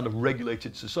a kind of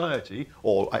regulated society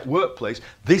or at workplace.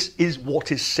 This is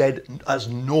what is said as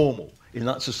normal in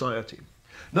that society.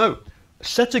 Now,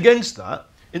 set against that,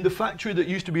 in the factory that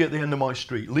used to be at the end of my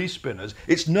street, Lee Spinners,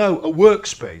 it's now a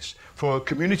workspace for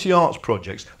community arts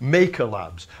projects, maker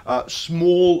labs,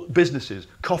 small businesses,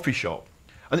 coffee shop.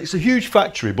 And it's a huge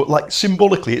factory, but like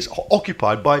symbolically, it's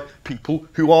occupied by people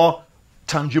who are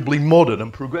tangibly modern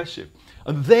and progressive.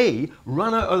 And they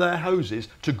ran out of their houses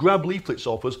to grab leaflets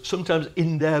off us, sometimes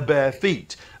in their bare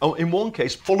feet. In one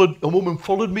case, a woman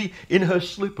followed me in her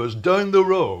slippers down the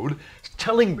road,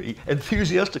 telling me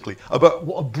enthusiastically about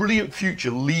what a brilliant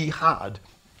future Lee had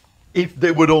if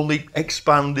they would only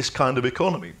expand this kind of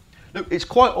economy. Now, it's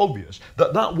quite obvious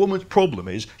that that woman's problem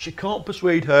is she can't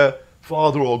persuade her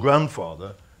father or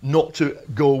grandfather not to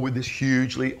go with this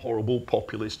hugely horrible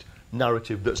populist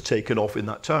narrative that's taken off in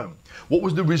that town. What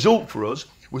was the result for us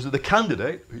was that the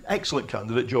candidate, excellent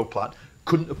candidate, Jo Platt,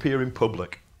 couldn't appear in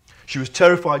public. She was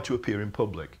terrified to appear in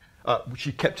public.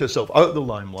 She kept herself out of the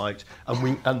limelight,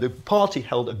 and the party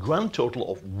held a grand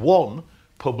total of 1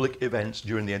 public event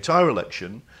during the entire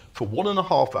election for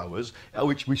 1.5 hours,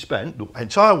 which we spent the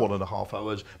entire 1.5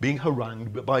 hours being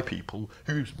harangued by people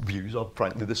whose views are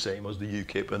frankly the same as the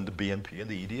UKIP and the BNP and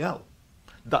the EDL.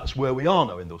 That's where we are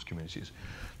now in those communities.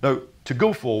 Now, to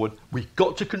go forward, we've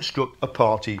got to construct a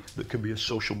party that can be a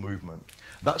social movement.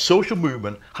 That social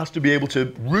movement has to be able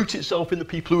to root itself in the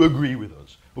people who agree with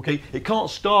us. Okay, it can't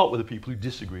start with the people who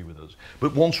disagree with us,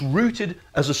 but once rooted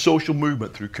as a social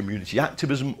movement through community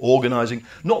activism, organising,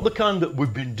 not the kind that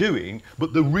we've been doing,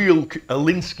 but the real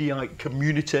Alinskyite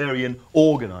communitarian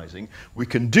organising, we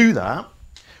can do that.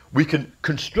 We can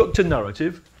construct a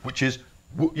narrative which is,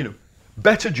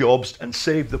 better jobs and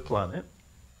save the planet,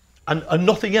 and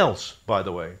nothing else, by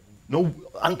the way. No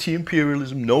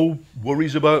anti-imperialism, no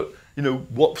worries about,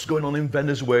 what's going on in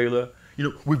Venezuela.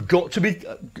 We've got to be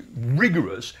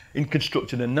rigorous in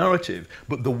constructing a narrative,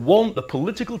 but the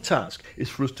political task is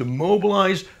for us to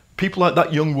mobilise people like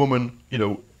that young woman,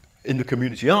 in the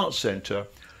Community Arts Centre,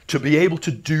 to be able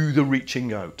to do the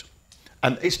reaching out.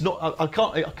 And it's not. I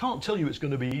can't tell you it's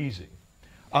going to be easy.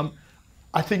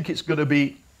 I think it's going to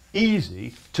be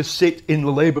easy to sit in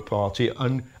the Labour Party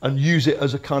and use it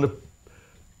as a kind of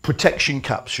protection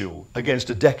capsule against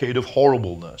a decade of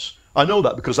horribleness. I know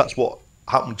that because that's what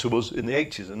happened to us in the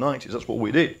 80s and 90s. That's what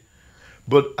we did.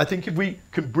 But I think if we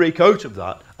can break out of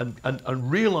that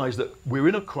and realise that we're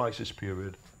in a crisis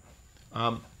period,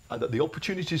 and that the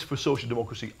opportunities for social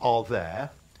democracy are there,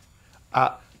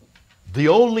 the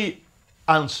only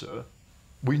answer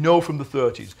we know from the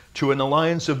 30s to an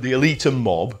alliance of the elite and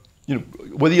mob,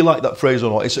 whether you like that phrase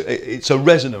or not, it's a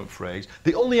resonant phrase.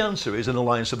 The only answer is an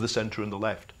alliance of the centre and the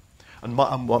left. And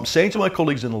what I'm saying to my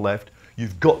colleagues in the left,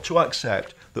 you've got to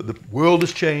accept that the world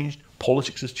has changed,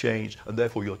 politics has changed, and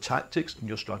therefore your tactics and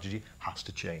your strategy has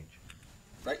to change.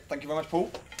 Great, thank you very much,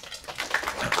 Paul.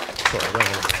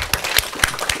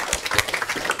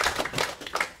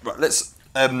 Right, let's.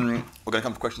 We're going to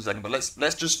come to questions in a second, but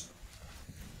let's just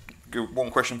go one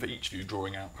question for each of you,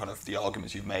 drawing out kind of the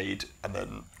arguments you've made and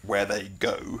then where they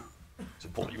go. It's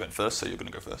important you went first, so you're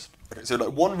going to go first. Okay, so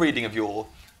one reading of your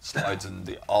slides and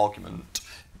the argument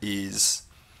is.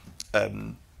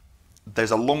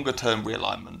 There's a longer-term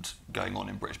realignment going on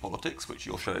in British politics, which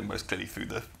you're showing most clearly through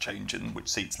the change in which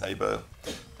seats Labour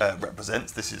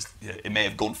represents. This is, it may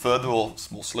have gone further or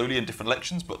more slowly in different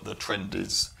elections, but the trend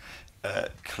is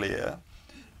clear.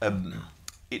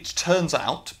 it turns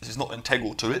out, this is not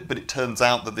integral to it, but it turns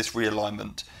out that this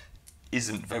realignment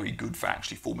isn't very good for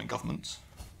actually forming governments.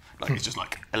 Like it's just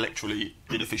like electorally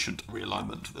inefficient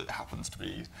realignment that happens to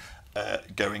be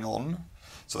going on.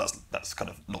 So that's kind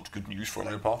of not good news for a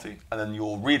Labour Party. And then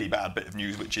your really bad bit of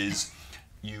news, which is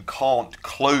you can't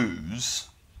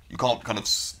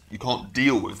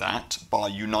deal with that by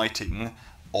uniting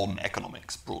on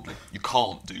economics broadly. You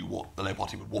can't do what the Labour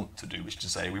Party would want to do, which is to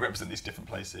say we represent these different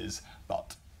places,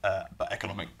 but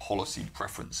economic policy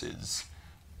preferences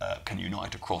can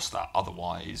unite across that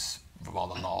otherwise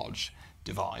rather large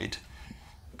divide.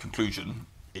 Conclusion,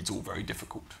 it's all very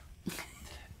difficult.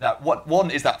 Now,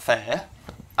 one, is that fair?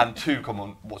 And two, come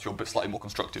on, what's your slightly more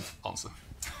constructive answer?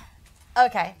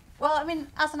 Okay. Well, I mean,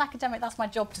 as an academic, that's my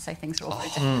job to say things are all very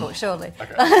difficult, surely.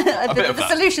 Okay. The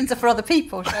solutions are for other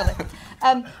people, surely.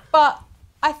 But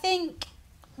I think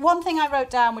one thing I wrote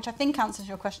down, which I think answers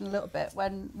your question a little bit,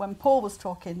 when Paul was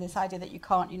talking, this idea that you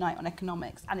can't unite on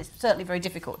economics, and it's certainly very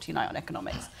difficult to unite on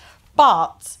economics,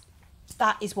 but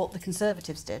that is what the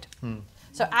Conservatives did.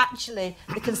 So actually,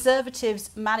 the Conservatives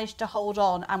managed to hold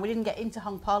on, and we didn't get into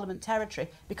hung parliament territory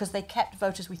because they kept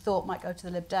voters we thought might go to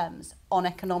the Lib Dems on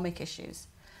economic issues.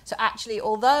 So actually,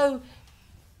 although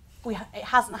it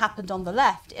hasn't happened on the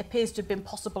left, it appears to have been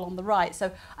possible on the right.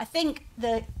 So I think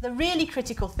the really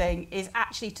critical thing is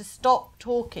actually to stop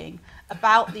talking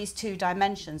about these two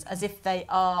dimensions as if they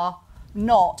are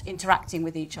not interacting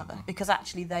with each other, because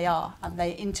actually they are, and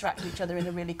they interact with each other in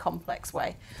a really complex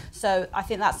way. So I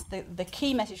think that's the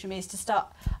key message for me, is to start,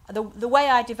 the way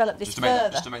I develop this further.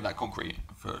 Just to make that concrete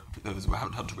for those who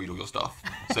haven't had to read all your stuff.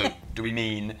 So do we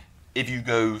mean if you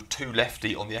go too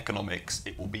lefty on the economics,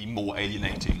 it will be more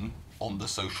alienating on the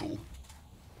social,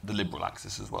 the liberal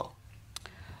axis as well?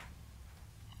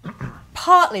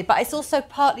 Partly, but it's also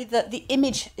partly that the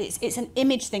image, it's an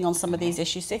image thing on some of these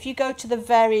issues. So if you go to the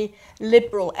very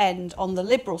liberal end on the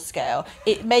liberal scale,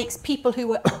 it makes people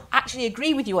who actually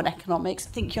agree with you on economics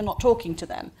think you're not talking to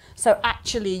them. So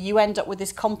actually you end up with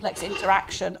this complex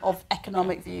interaction of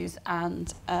economic views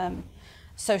and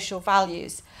social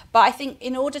values. But I think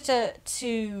in order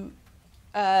to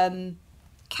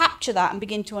capture that and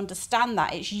begin to understand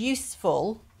that, it's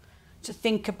useful to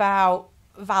think about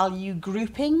value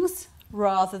groupings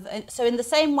rather than, so in the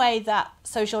same way that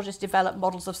sociologists develop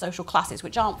models of social classes,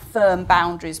 which aren't firm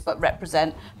boundaries but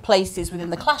represent places within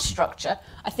the class structure,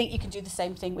 I think you can do the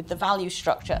same thing with the value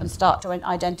structure and start to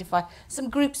identify some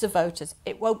groups of voters.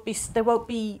 There won't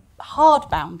be hard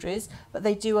boundaries, but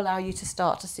they do allow you to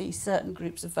start to see certain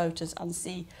groups of voters and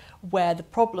see where the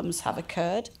problems have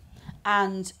occurred.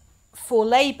 And for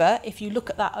Labour, if you look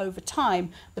at that over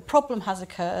time, the problem has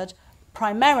occurred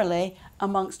primarily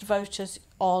amongst voters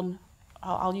on,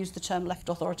 I'll use the term left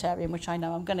authoritarian, which I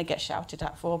know I'm going to get shouted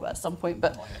at for at some point,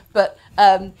 but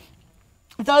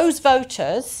those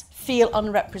voters feel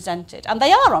unrepresented, and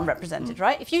they are unrepresented,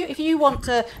 right? If you want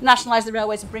to nationalise the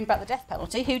railways and bring back the death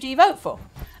penalty, who do you vote for?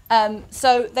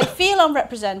 So they feel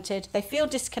unrepresented, they feel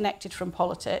disconnected from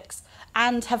politics,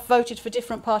 and have voted for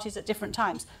different parties at different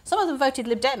times. Some of them voted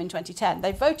Lib Dem in 2010.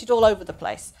 They voted all over the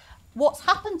place. What's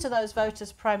happened to those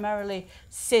voters primarily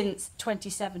since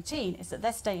 2017 is that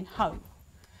they're staying home.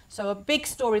 So a big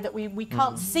story that we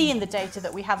can't see in the data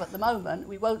that we have at the moment,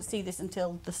 we won't see this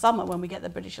until the summer when we get the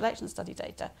British election study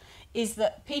data, is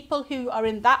that people who are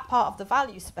in that part of the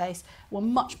value space were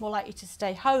much more likely to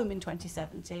stay home in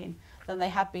 2017 than they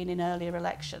have been in earlier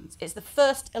elections. It's the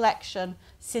first election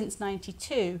since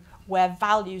 92 where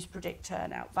values predict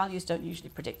turnout. Values don't usually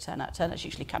predict turnout. Turnout's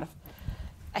usually kind of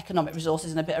economic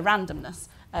resources and a bit of randomness,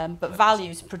 but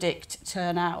values predict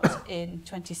turnout in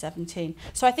 2017.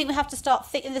 So I think we have to start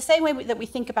in the same way that we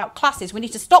think about classes. We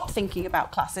need to stop thinking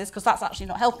about classes, because that's actually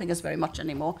not helping us very much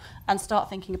anymore, and start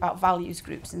thinking about values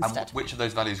groups instead. And which of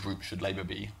those values groups should Labour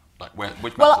be? Like,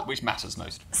 which matters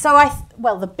most? So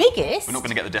the biggest. We're not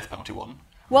going to get the death penalty one.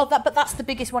 Well, but that's the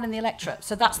biggest one in the electorate.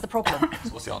 So that's the problem.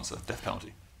 So what's the answer? Death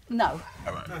penalty? No.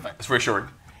 All right. That's reassuring.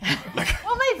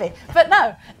 Well, maybe, but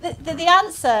no. The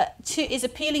answer is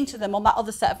appealing to them on that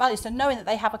other set of values. So knowing that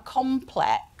they have a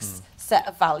complex set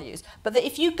of values, but that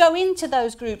if you go into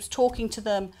those groups talking to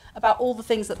them about all the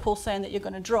things that Paul's saying that you're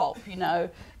going to drop,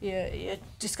 your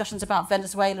discussions about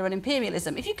Venezuela and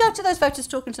imperialism, if you go to those voters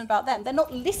talking to them about them, they're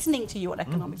not listening to you on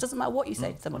economics. It doesn't matter what you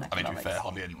say to them on economics. I mean, to be fair,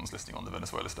 hardly anyone's listening on the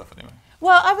Venezuela stuff anyway.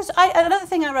 Well, another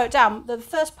thing I wrote down, the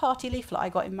first party leaflet I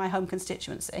got in my home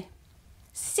constituency,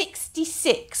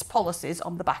 66 policies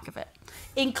on the back of it,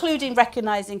 including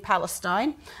recognising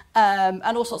Palestine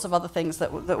and all sorts of other things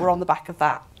that were on the back of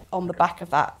that. on the back of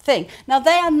that thing. Now,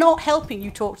 they are not helping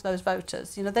you talk to those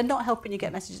voters. You know, they're not helping you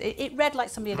get messages. It read like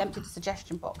somebody had emptied a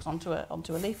suggestion box onto a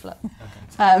leaflet.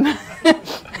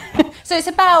 So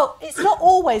it's not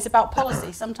always about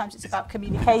policy. Sometimes it's about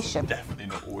communication. Definitely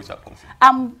not always about policy.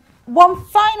 One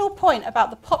final point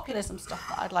about the populism stuff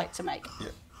that I'd like to make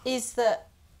is that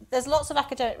there's lots of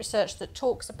academic research that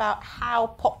talks about how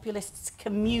populists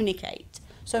communicate.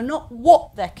 So not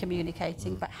what they're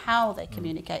communicating, but how they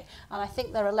communicate. And I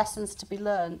think there are lessons to be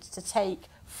learned to take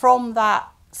from that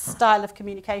style of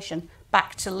communication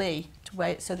back to Lee,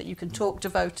 so that you can talk to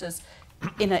voters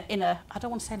in a I don't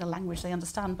want to say in a language they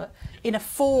understand, but in a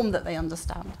form that they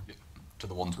understand. Yeah. To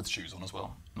the ones with shoes on as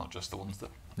well, not just the ones that...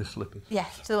 The slippers. Yeah,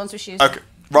 to the ones with shoes. Okay,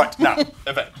 right, now,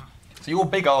 event. So your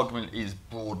big argument is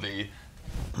broadly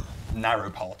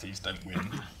narrow parties don't win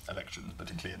elections,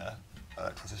 particularly in a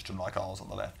system like ours on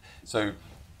the left. So, and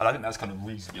I think that's kind of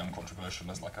reasonably uncontroversial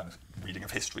as like kind of reading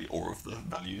of history or of the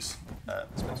values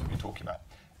space we've been talking about.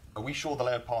 Are we sure the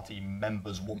Labour Party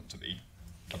members want to be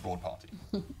a broad party?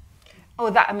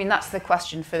 That's the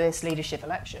question for this leadership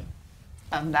election.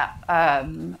 And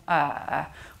that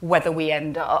whether we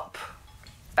end up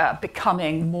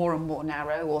becoming more and more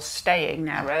narrow or staying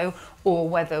narrow, or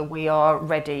whether we are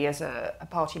ready as a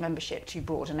party membership to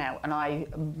broaden out. And I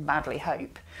madly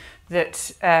hope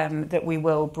that that we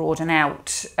will broaden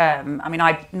out.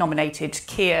 I nominated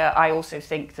Keir. I also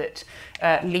think that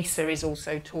Lisa is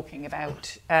also talking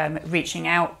about reaching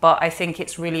out, but I think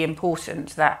it's really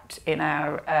important that in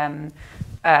our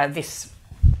this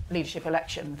leadership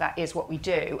election, that is what we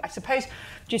do. I suppose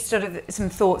just sort of some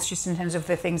thoughts just in terms of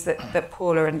the things that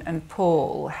Paula and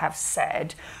Paul have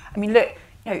said. I mean, look,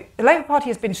 the Labour Party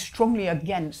has been strongly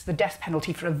against the death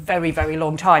penalty for a very, very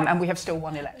long time, and we have still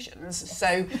won elections.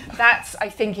 So that, I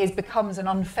think, becomes an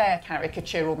unfair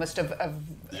caricature almost of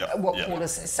what Paul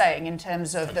is saying in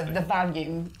terms of the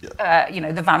value,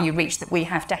 the value reach that we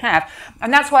have to have.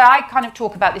 And that's why I kind of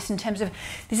talk about this in terms of,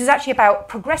 this is actually about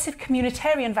progressive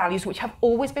communitarian values, which have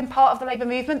always been part of the Labour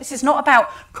movement. This is not about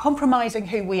compromising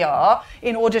who we are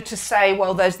in order to say,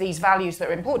 well, there's these values that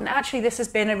are important. Actually, this has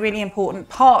been a really important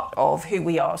part of who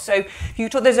we are. So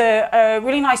there's a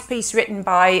really nice piece written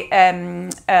by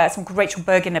someone called Rachel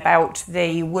Bergin about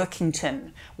the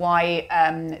Workington, why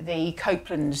the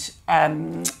Copeland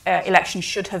election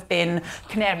should have been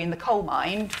canary in the coal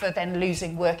mine for then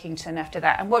losing Workington after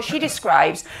that. And what she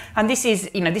describes, and this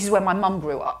is where my mum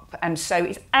grew up, and so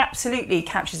it absolutely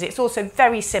captures it. It's also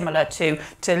very similar to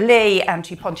Lee and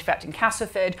to Pontefract and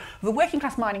Castleford, the working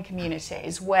class mining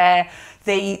communities, where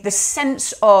the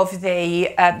sense of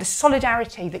the solidarity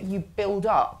that you build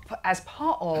up as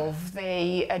part of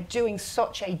the doing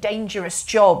such a dangerous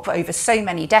job over so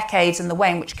many decades, and the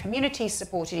way in which communities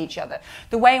supported each other,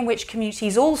 the way in which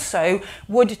communities also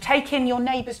would take in your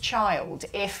neighbour's child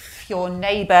if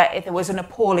there was an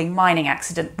appalling mining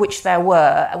accident, which there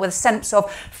were, with a sense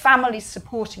of families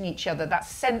supporting each other, that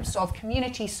sense of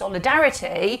community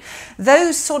solidarity,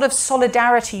 those sort of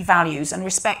solidarity values and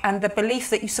respect, and the belief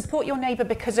that you support your neighbour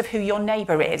because of who your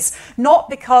neighbour is, not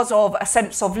because of a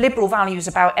sense of liberal values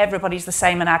about everybody's the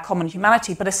same and our common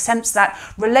humanity, but a sense that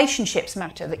relationships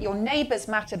matter, that your neighbours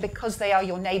matter because they are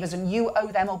your neighbours and you owe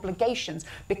them obligations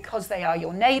because they are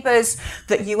your neighbours,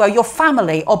 that you owe your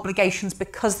family obligations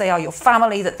because they are your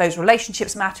family, that those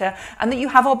relationships matter, and that you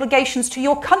have obligations to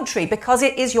your country because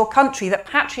it is your country, that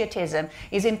patriotism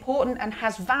is important and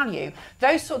has value.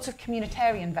 Those sorts of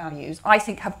communitarian values, I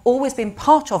think, have always been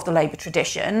part of the Labour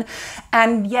tradition,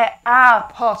 and yet our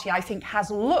party, I think,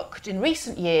 has looked in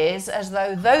recent years as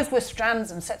though those were strands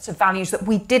and sets of values that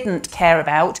we didn't care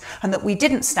about and that we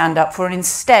didn't stand up for, and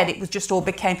instead it was just all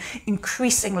became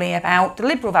increasingly about the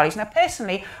liberal values. Now,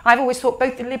 personally, I've always thought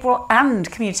both the liberal and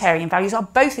communitarian values are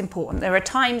both important. There are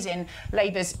times in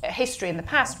Labour's history in the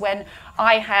past when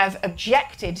I have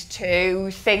objected to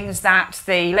things that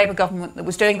the Labour government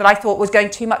was doing that I thought was going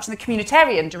too much in the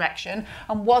communitarian direction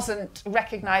and wasn't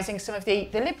recognising some of the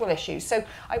liberal issues. So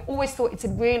I always thought it's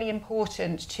really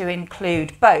important to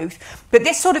include both. But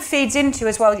this sort of feeds into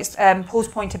as well just Paul's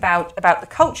point about the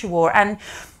culture war. And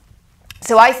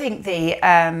so I think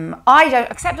I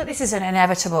don't accept that this is an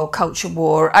inevitable culture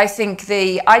war. I think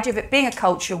the idea of it being a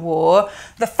culture war,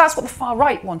 that's what the far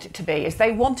right want it to be, is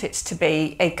they want it to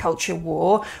be a culture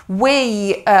war.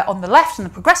 We, on the left and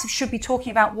the progressives, should be talking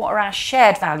about what are our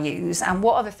shared values and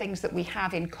what are the things that we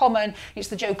have in common. It's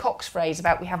the Joe Cox phrase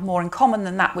about we have more in common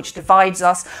than that which divides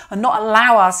us, and not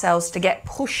allow ourselves to get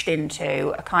pushed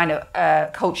into a kind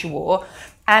of culture war.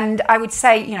 And I would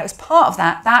say, you know, as part of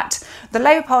that, that the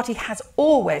Labour Party has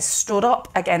always stood up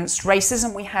against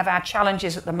racism. We have our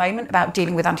challenges at the moment about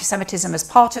dealing with anti-Semitism as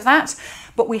part of that,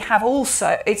 but we have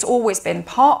also, it's always been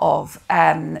part of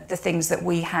the things that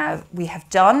we have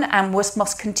done and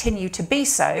must continue to be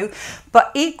so.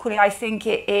 But equally, I think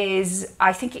it is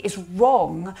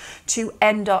wrong to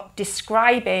end up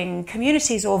describing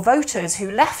communities or voters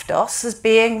who left us as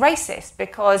being racist,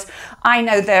 because I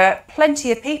know there are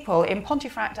plenty of people in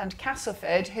Pontefract and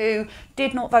Castleford who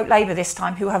did not vote Labour this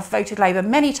time, who have voted Labour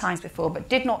many times before but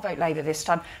did not vote Labour this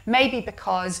time, maybe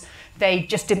because they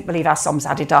just didn't believe our sums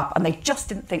added up and they just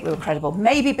didn't think we were credible,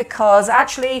 maybe because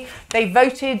actually they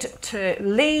voted to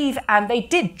leave and they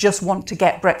did just want to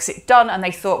get Brexit done and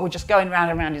they thought we're just going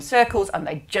round and round in circles and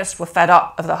they just were fed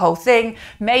up of the whole thing,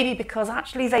 maybe because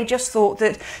actually they just thought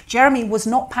that Jeremy was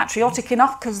not patriotic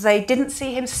enough because they didn't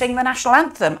see him sing the national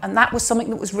anthem and that was something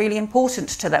that was really important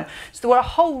to them. So there were a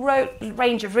whole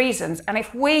range of reasons, and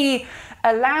if we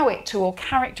allow it to or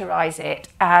characterise it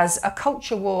as a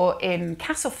culture war in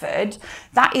Castleford,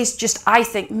 that is just, I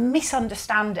think,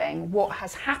 misunderstanding what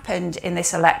has happened in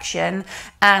this election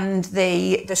and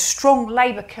the strong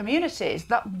Labour communities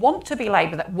that want to be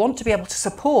Labour, that want to be able to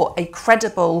support a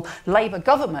credible Labour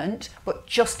government, but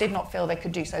just did not feel they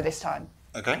could do so this time.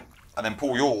 Okay, and then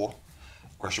Paul, your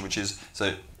question, which is,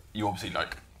 so you obviously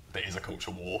there is a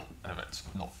culture war, and it's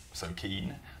not so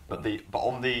keen, but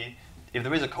if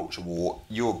there is a culture war,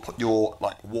 you're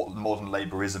like, what modern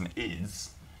Labourism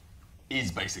is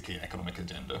basically an economic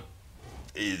agenda,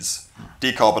 is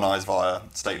decarbonise via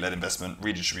state-led investment,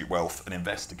 redistribute wealth, and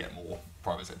invest to get more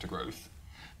private sector growth.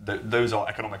 Those are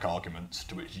economic arguments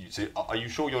to which you... So are you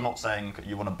sure you're not saying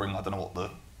you want to bring, I don't know what the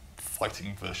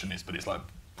fighting version is, but it's like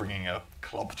bringing a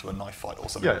club to a knife fight or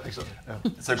something? Yeah, exactly.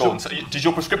 Yeah. So go on. So does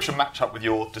your prescription match up with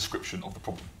your description of the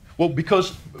problem? Well,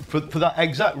 because for that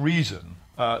exact reason,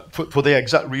 for the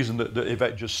exact reason that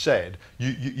Yvette just said,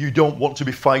 you don't want to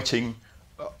be fighting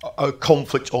a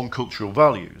conflict on cultural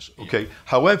values. Okay. Yeah.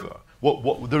 However,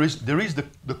 there is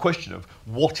the question of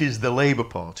what is the Labour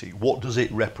Party? What does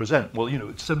it represent? Well,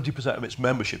 70% of its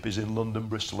membership is in London,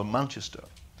 Bristol, and Manchester.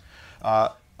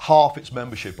 Half its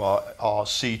membership are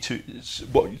C2,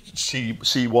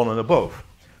 C1 and above.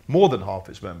 More than half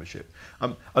its membership,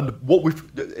 and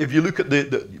if you look at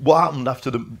what happened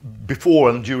before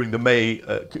and during the May,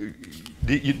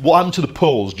 what happened to the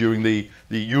polls during the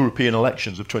European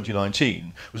elections of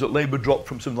 2019 was that Labour dropped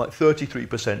from something like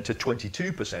 33% to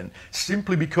 22%,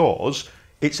 simply because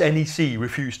its NEC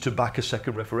refused to back a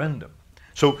second referendum.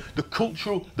 So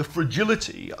the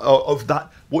fragility of that,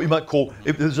 what you might call,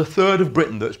 if there's a third of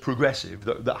Britain that's progressive,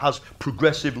 that has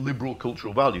progressive liberal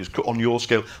cultural values, on your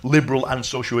scale, liberal and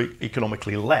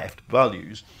socio-economically left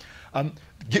values,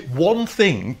 one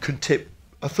thing can tip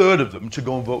a third of them to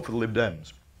go and vote for the Lib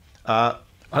Dems.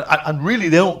 And really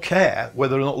they don't care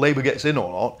whether or not Labour gets in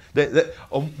or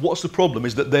not. What's the problem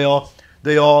is that they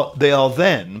are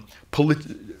then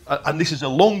and this is a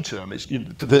long term. It's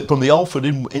from the Alford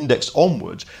Index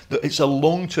onwards, that it's a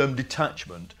long term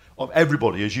detachment of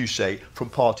everybody, as you say, from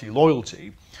party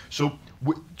loyalty. So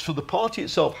the party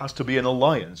itself has to be an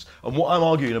alliance. And what I'm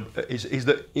arguing is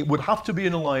that it would have to be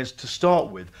an alliance to start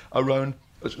with around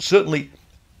certainly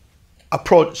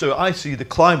so I see the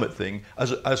climate thing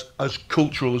as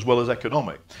cultural as well as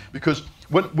economic, because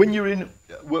when you're in,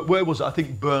 where was it? I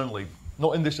think Burnley,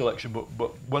 not in this election, but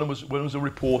when I was a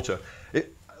reporter.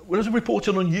 When I was a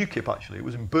reporter on UKIP, actually, it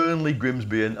was in Burnley,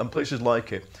 Grimsby, and places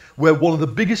like it, where one of the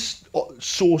biggest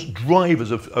source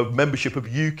drivers of membership of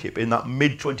UKIP in that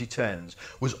mid-2010s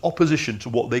was opposition to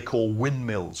what they call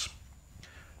windmills,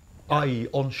 i.e.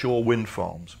 onshore wind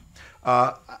farms.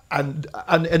 And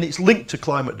it's linked to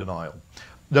climate denial.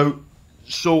 Now,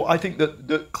 so I think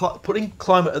that putting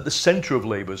climate at the centre of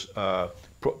Labour's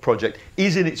project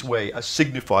is in its way a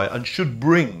signifier and should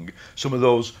bring some of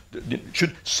those,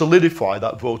 should solidify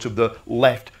that vote of the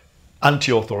left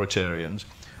anti-authoritarians.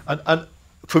 And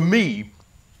for me,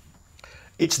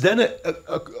 it's then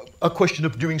a question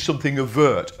of doing something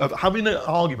overt, of having an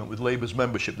argument with Labour's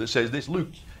membership that says this: look,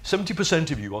 70%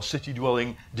 of you are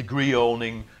city-dwelling,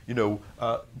 degree-owning,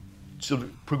 sort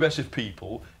of progressive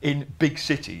people in big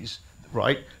cities,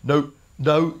 right? Now,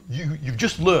 you've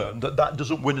just learned that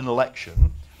doesn't win an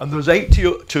election, and there's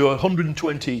 80 to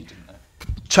 120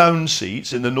 town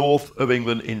seats in the north of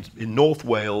England, in North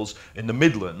Wales, in the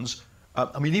Midlands.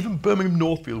 I mean, even Birmingham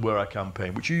Northfield, where I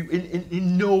campaign, which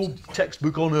in no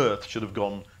textbook on earth should have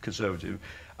gone Conservative.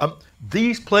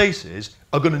 These places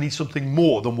are going to need something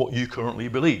more than what you currently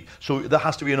believe. So there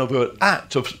has to be an overt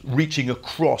act of reaching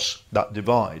across that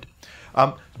divide.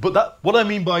 But what I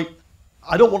mean by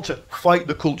I don't want to fight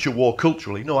the culture war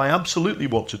culturally. No, I absolutely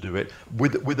want to do it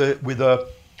with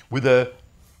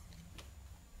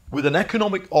an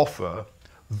economic offer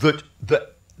that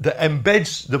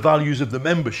embeds the values of the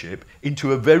membership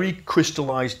into a very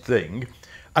crystallized thing,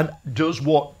 and does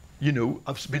what, you know,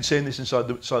 I've been saying this inside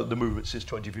the movement since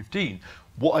 2015.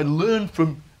 What I learned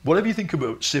from, whatever you think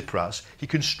about Tsipras, he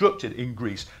constructed in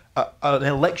Greece an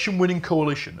election-winning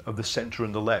coalition of the centre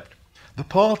and the left. The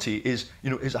party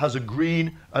has a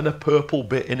green and a purple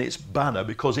bit in its banner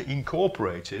because it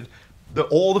incorporated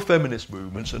all the feminist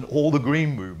movements and all the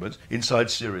green movements inside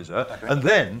Syriza, and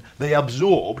then they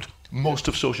absorbed most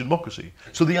of social democracy.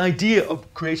 So the idea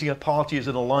of creating a party as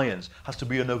an alliance has to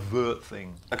be an overt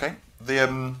thing. Okay.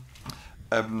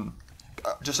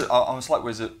 Just on a slight,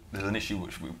 there's an issue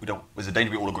which there's a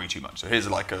danger we all agree too much. So here's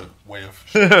like a way of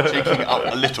shaking it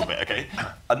up a little bit. Okay.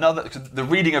 The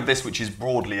reading of this, which is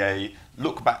broadly a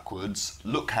look backwards,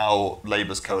 look how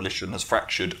Labour's coalition has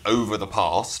fractured over the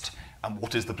past, and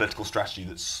what is the political strategy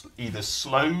that either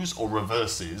slows or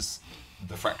reverses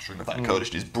the fracturing of that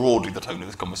coalition, is broadly the tone of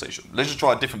this conversation. Let's just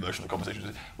try a different version of the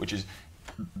conversation, which is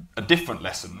a different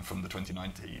lesson from the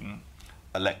 2019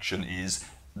 election. Is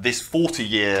this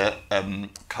 40-year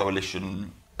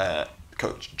coalition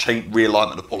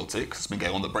realignment of politics has been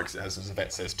going on, that Brexit has, as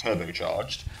Yvette says,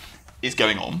 turbocharged, is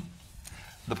going on.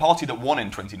 The party that won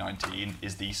in 2019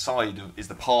 is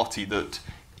the party that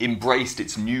embraced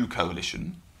its new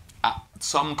coalition at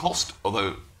some cost,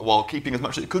 although while keeping as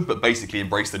much as it could, but basically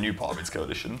embraced the new part of its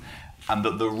coalition. And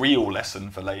that the real lesson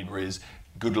for Labour is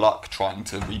good luck trying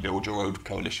to rebuild your old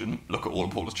coalition. Look at all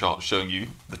of Paula's charts showing you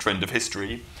the trend of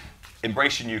history.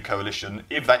 Embrace your new coalition.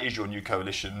 If that is your new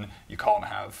coalition, you can't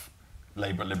have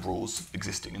Labour Liberals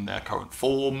existing in their current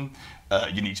form.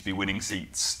 You need to be winning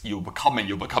seats. You're becoming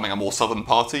a more southern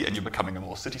party, and you're becoming a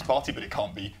more cities party, but it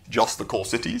can't be just the core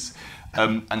cities.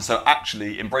 And so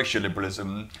actually embrace your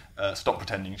liberalism, stop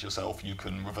pretending to yourself you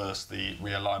can reverse the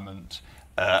realignment,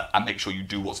 and make sure you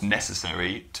do what's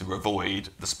necessary to avoid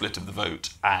the split of the vote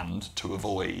and to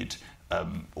avoid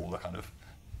all the kind of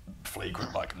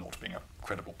flagrant, like not being a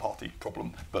credible party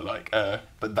problem, but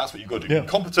but that's what you've got to do. Yeah. Be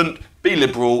competent, be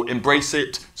liberal, embrace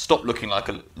it, stop looking like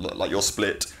you're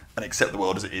split, and accept the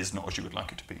world as it is, not as you would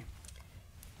like it to be.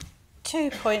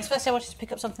 2 points. First, I wanted to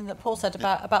pick up something that Paul said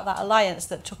about that alliance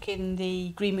that took in the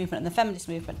Green movement and the feminist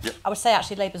movement. Yep. I would say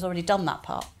actually Labour's already done that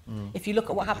part. If you look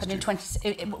at what happened in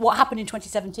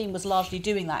 2017 was largely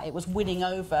doing that. It was winning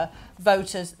over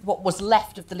voters, what was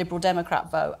left of the Liberal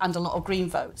Democrat vote, and a lot of Green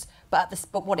votes.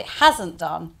 But what it hasn't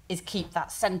done is keep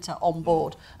that centre on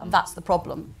board, and that's the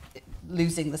problem,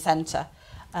 losing the centre.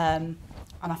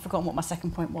 And I've forgotten what my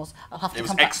second point was. I'll have to It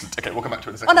was come back. excellent. Okay, we'll come back to it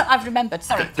in a second. Oh no, I've remembered.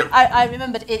 Sorry, Okay, go. I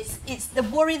remembered. It's the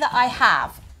worry that I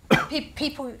have.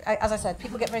 People, as I said,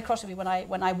 people get very cross with me when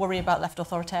I worry about left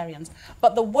authoritarians.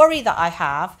 But the worry that I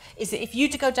have is that if you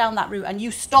to go down that route and you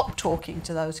stop talking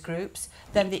to those groups,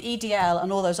 then the EDL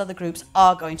and all those other groups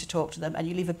are going to talk to them, and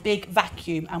you leave a big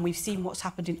vacuum. And we've seen what's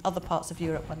happened in other parts of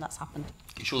Europe when that's happened.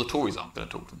 Are you sure the Tories aren't going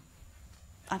to talk to them?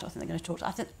 I don't think they're going to talk to them.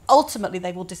 I think ultimately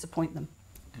they will disappoint them.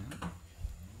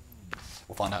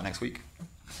 We'll find out next week.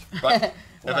 Right.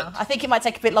 Well, I think it might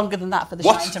take a bit longer than that for the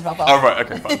What? shine to rub off. Oh, right,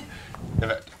 okay, fine.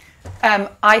 Yvette.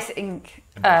 I think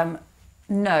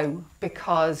no,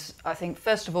 because I think,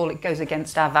 first of all, it goes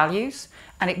against our values,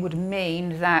 and it would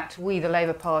mean that we, the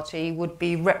Labour Party, would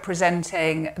be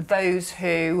representing those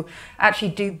who actually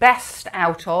do best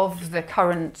out of the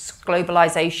current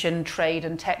globalisation, trade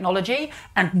and technology,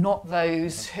 and not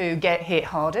those who get hit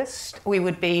hardest. We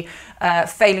would be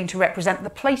failing to represent the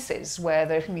places where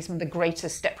there can be some of the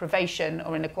greatest deprivation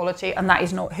or inequality, and that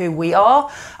is not who we are.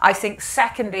 I think,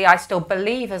 secondly, I still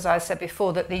believe, as I said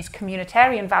before, that these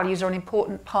communitarian values are an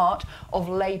important part of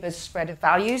Labour's spread of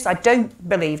values. I don't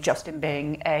believe just in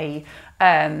being a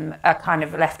kind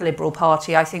of left liberal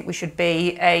party. I think we should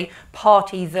be a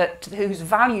party that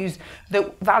values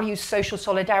social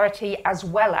solidarity as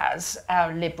well as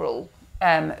our liberal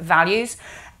values.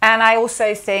 And I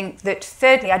also think that,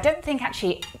 thirdly, I don't think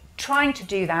actually trying to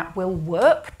do that will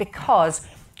work, because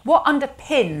what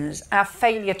underpins our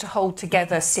failure to hold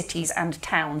together cities and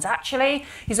towns actually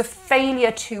is a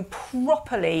failure to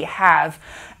properly have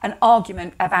an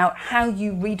argument about how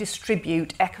you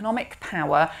redistribute economic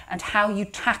power and how you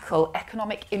tackle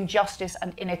economic injustice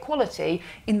and inequality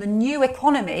in the new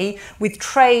economy with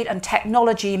trade and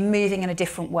technology moving in a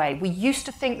different way. We used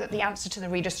to think that the answer to the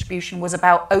redistribution was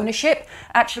about ownership.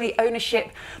 Actually,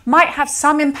 ownership might have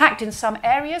some impact in some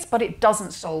areas, but it doesn't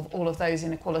solve all of those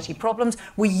inequality problems.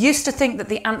 We used to think that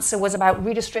the answer was about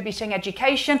redistributing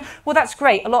education. Well, that's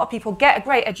great. A lot of people get a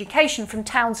great education from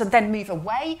towns and then move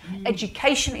away.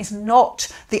 Education is not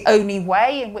the only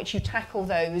way in which you tackle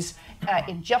those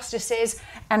injustices.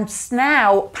 And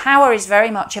now power is very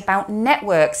much about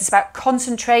networks. It's about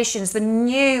concentrations. The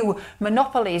new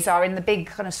monopolies are in the big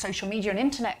kind of social media and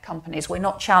internet companies. We're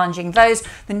not challenging those.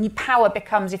 The new power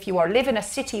becomes, if you live in a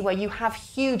city where you have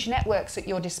huge networks at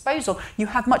your disposal, you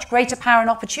have much greater power and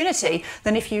opportunity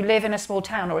than if you live in a small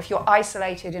town or if you're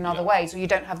isolated in other ways or you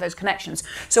don't have those connections.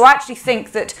 So I actually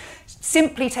think that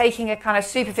simply taking a kind of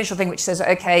superficial thing which says,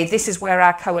 okay, this is where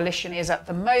our coalition is at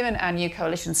the moment, our new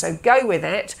coalition, so go with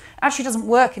it, actually doesn't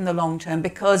work in the long term,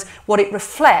 because what it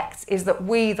reflects is that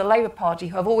we, the Labour Party,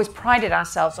 who have always prided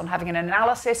ourselves on having an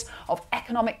analysis of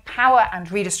economic power and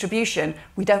redistribution,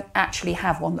 we don't actually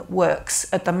have one that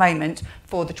works at the moment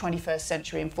for the 21st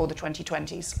century and for the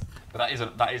 2020s. But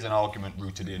that is an argument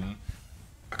rooted in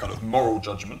a kind of moral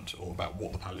judgment, or about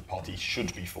what the party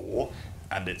should be for,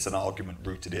 and it's an argument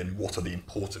rooted in what are the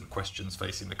important questions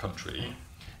facing the country.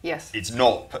 Yes. It's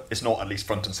not at least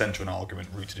front and centre an argument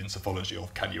rooted in sophology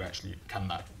of can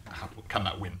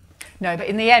that win? No, but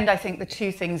in the end, I think the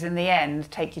two things in the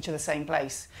end take you to the same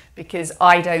place, because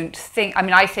I think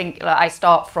I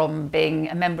start from being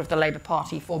a member of the Labour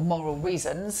Party for moral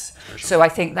reasons. Sure. So I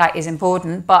think that is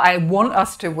important, but I want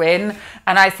us to win.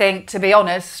 And I think, to be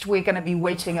honest, we're going to be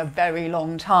waiting a very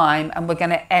long time, and we're going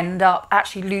to end up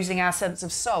actually losing our sense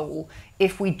of soul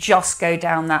if we just go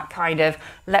down that kind of,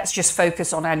 let's just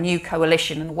focus on our new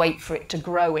coalition and wait for it to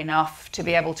grow enough to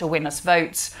be able to win us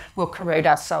votes. We'll corrode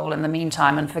our soul in the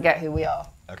meantime and forget who we are.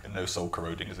 Okay, no soul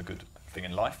corroding is a good thing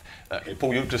in life. Okay,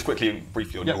 Paul, you just quickly and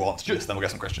briefly on your answer to this, then we'll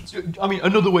get some questions. I mean,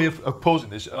 another way of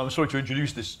posing this, I'm sorry to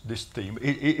introduce this theme,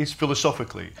 it's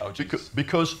philosophically. Oh,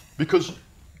 because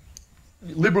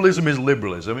liberalism is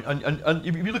liberalism, and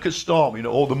if you look at Storm,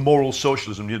 all the moral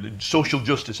socialism, social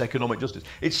justice, economic justice,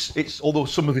 it's although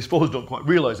some of his followers don't quite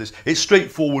realise this, it's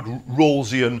straightforward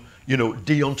Rawlsian,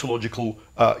 deontological,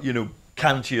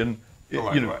 Kantian,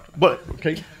 right. But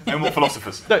okay, no more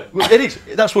philosophers. No, it is.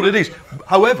 That's what it is.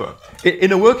 However,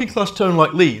 in a working class town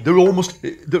like Lee, there almost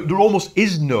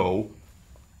is no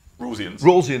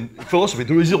Rawlsian philosophy.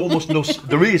 There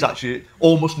is actually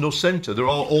almost no centre. There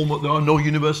are no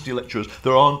university lecturers.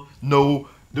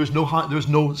 There's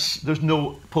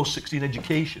no post-16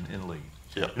 education in Lee.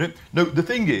 Yeah. Now the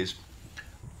thing is,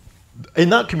 in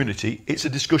that community, it's a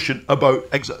discussion about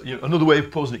another way of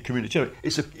posing it. Community.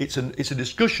 It's a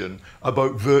discussion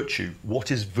about virtue. What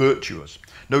is virtuous?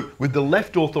 Now, with the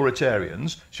left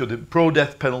authoritarians, so the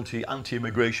pro-death penalty,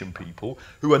 anti-immigration people,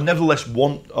 who are nevertheless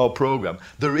want our programme,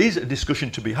 there is a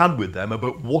discussion to be had with them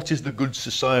about what is the good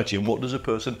society and what does a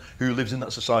person who lives in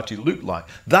that society look like.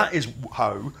 That is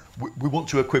how we want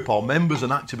to equip our members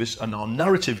and activists and our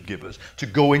narrative givers to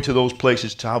go into those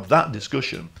places to have that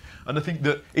discussion. And I think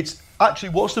that it's actually,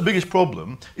 what's the biggest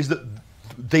problem is that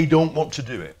they don't want to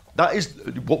do it. That is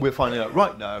what we're finding out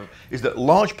right now, is that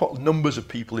large numbers of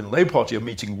people in the Labour Party are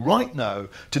meeting right now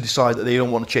to decide that they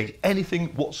don't want to change anything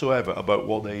whatsoever about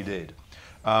what they did.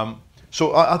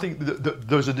 So I think that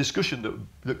there's a discussion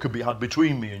that could be had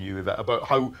between me and you, Yvette, about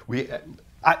how we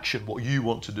action what you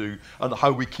want to do and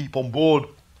how we keep on board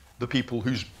the people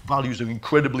whose values are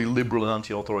incredibly liberal and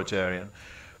anti-authoritarian.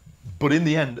 But in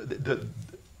the end,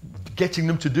 getting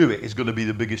them to do it is going to be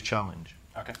the biggest challenge.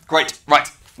 Okay, great. Right,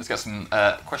 let's get some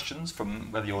questions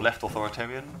from whether you're left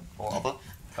authoritarian or other.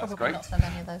 That's Probably great. not so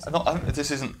many of those.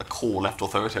 This isn't a core left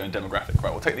authoritarian demographic.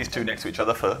 Right, we'll take these two next to each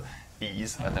other for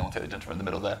ease, and then we'll take the gentleman in the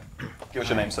middle there. Give us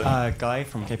your name, sir. Guy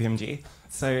from KPMG.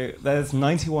 So there's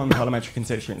 91 parliamentary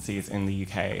constituencies in the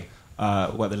UK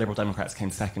where the Liberal Democrats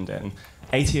came second in.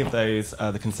 80 of those,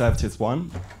 the Conservatives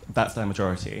won. That's their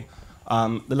majority.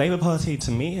 The Labour Party,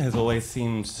 to me, has always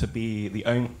seemed to be the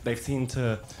only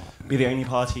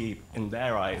party in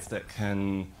their eyes that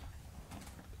can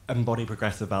embody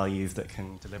progressive values, that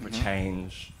can deliver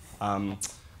change.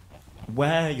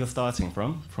 Where you're starting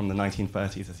from the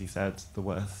 1930s, as you said, the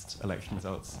worst election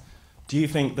results, do you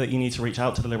think that you need to reach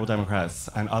out to the Liberal Democrats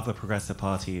and other progressive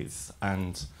parties,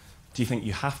 and do you think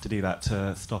you have to do that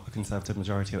to stop a Conservative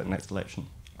majority at the next election?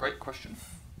 Great question.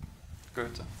 Go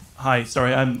ahead, sir. Hi,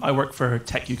 sorry, I work for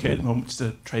Tech UK at the moment, which is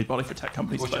a trade body for tech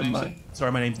companies. What's your name,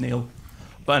 Sorry, my name's Neil.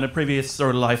 But in a previous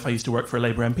sort of life, I used to work for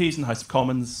Labour MPs in the House of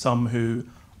Commons, some who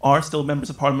are still members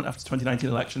of Parliament after the 2019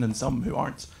 election and some who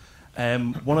aren't.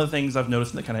 One of the things I've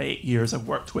noticed in the kind of 8 years I've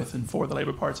worked with and for the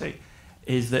Labour Party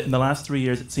is that in the last 3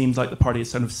 years, it seems like the party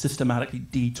has sort of systematically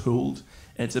detooled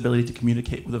its ability to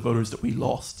communicate with the voters that we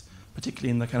lost, particularly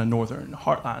in the kind of northern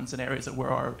heartlands and areas that were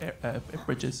our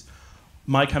bridges.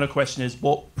 My kind of question is,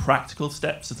 what practical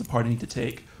steps does the party need to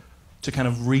take to kind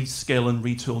of reskill and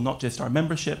retool not just our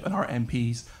membership and our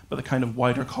MPs, but the kind of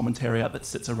wider commentariat that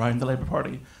sits around the Labour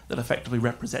Party that effectively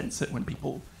represents it when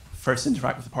people first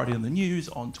interact with the party on the news,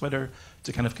 on Twitter,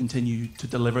 to kind of continue to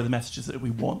deliver the messages that we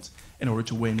want in order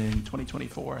to win in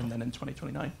 2024 and then in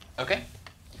 2029. Okay.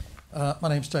 My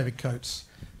name's David Coates.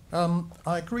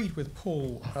 I agreed with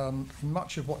Paul in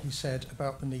much of what he said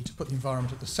about the need to put the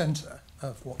environment at the centre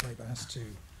of what Labour has to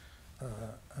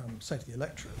say to the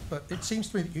electorate. But it seems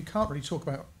to me that you can't really talk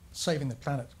about saving the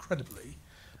planet credibly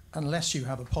unless you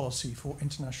have a policy for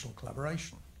international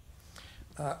collaboration.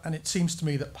 And it seems to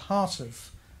me that part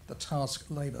of the task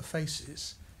Labour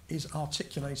faces is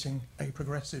articulating a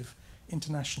progressive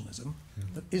internationalism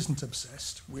that isn't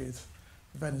obsessed with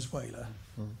Venezuela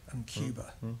and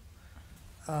Cuba.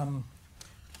 And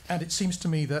it seems to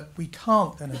me that we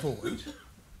can't then avoid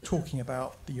talking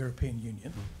about the European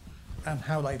Union and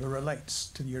how Labour relates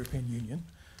to the European Union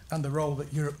and the role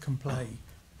that Europe can play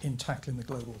in tackling the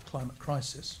global climate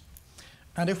crisis.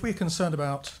 And if we're concerned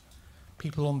about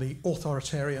people on the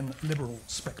authoritarian liberal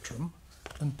spectrum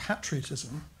and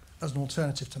patriotism as an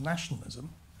alternative to nationalism,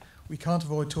 we can't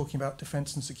avoid talking about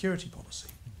defence and security policy.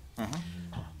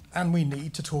 And we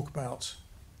need to talk about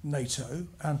NATO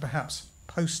and perhaps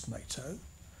post-NATO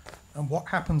and what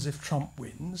happens if Trump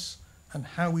wins and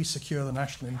how we secure the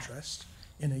national interest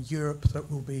in a Europe that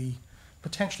will be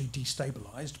potentially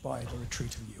destabilised by the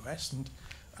retreat of the US and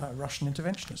Russian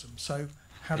interventionism. So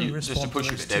how do we respond just to push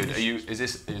to a those bit, two David,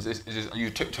 issues? are you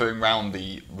tiptoeing around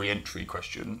the re-entry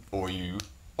question, or are you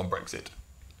on Brexit?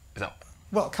 Is that...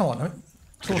 Well, come on. I mean,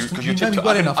 Torsten, could you you know me tiptoe- well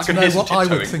I can- enough I to can know hear some what I would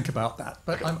tiptoeing. think about that.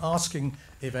 But I'm asking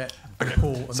Yvette and Okay.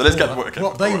 Paul and So let's Paula get- okay,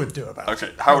 what they alright. would do about Okay,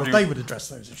 it. how How do you- they would address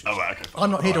those issues. Oh, right, okay. I'm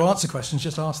not here to answer questions,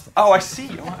 just ask them. Oh, I see.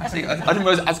 Oh, I see. I didn't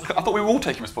realise. I thought we were all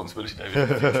taking responsibility,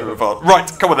 David.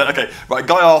 Right, come on then. Okay, right.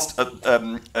 Guy asked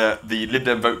the Lib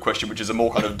Dem vote question, which is a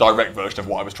more kind of direct version of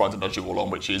what I was trying to nudge you all on,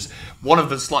 which is one of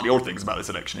the slightly odd things about this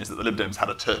election is that the Lib Dems had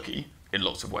a turkey in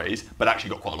lots of ways, but actually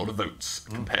got quite a lot of votes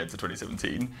compared to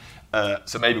 2017.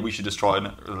 So maybe we should just try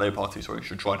and the Labour Party,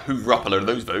 should try and hoover up a load of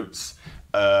those votes,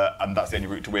 and that's the only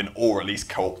route to win, or at least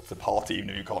co-opt the party, even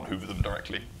if you can't hoover them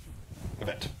directly.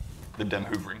 Yvette, Lib Dem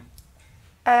hoovering.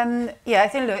 Yeah, I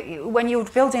think, look, when you're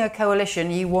building a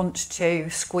coalition, you want to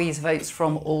squeeze votes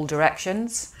from all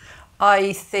directions.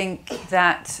 I think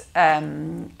that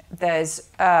there's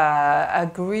a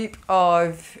group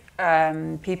of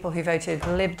people who voted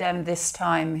Lib Dem this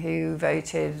time, who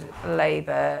voted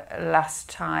Labour last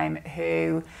time,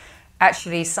 who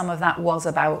actually some of that was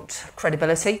about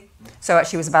credibility. So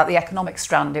actually it was about the economic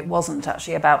strand. It wasn't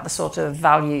actually about the sort of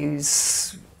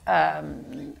values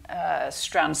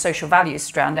strand, social values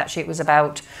strand. Actually, it was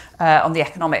about on the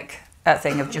economic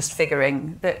thing of just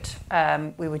figuring that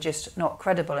we were just not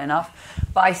credible enough.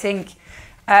 But I think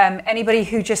anybody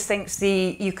who just thinks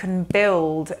you can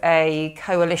build a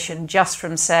coalition just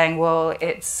from saying, well,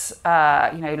 it's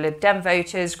Lib Dem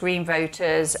voters, Green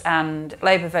voters, and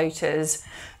Labour voters.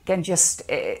 Again, just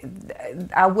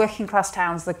our working class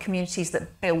towns, the communities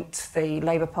that built the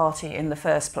Labour Party in the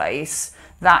first place,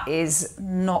 that is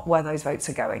not where those votes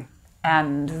are going.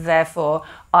 And therefore,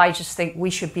 I just think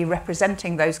we should be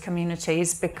representing those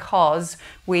communities because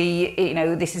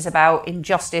this is about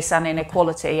injustice and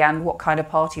inequality and what kind of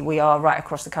party we are right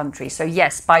across the country. So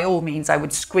yes, by all means, I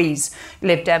would squeeze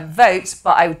Lib Dem votes,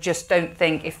 but I just don't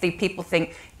think if the people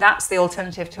think that's the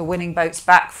alternative to winning votes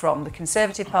back from the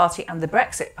Conservative Party and the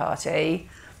Brexit Party,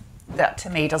 that to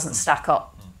me doesn't stack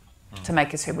up to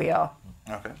make us who we are.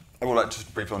 Okay. I would like to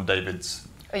just briefly on David's.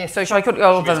 Oh, yeah, so shall I go?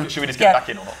 Should we just get back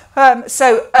in or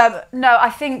not? No, I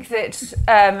think that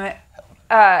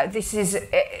this is.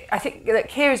 I think that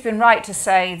Keir has been right to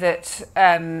say that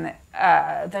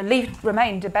the Leave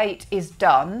Remain debate is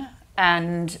done,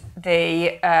 and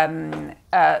the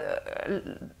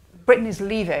Britain is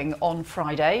leaving on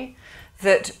Friday.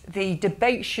 That the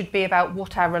debate should be about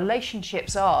what our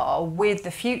relationships are with the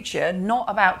future, not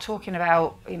about talking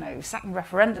about, second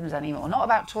referendums anymore, not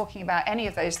about talking about any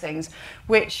of those things,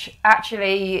 which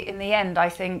actually, in the end, I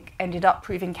think ended up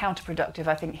proving counterproductive.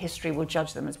 I think history will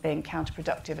judge them as being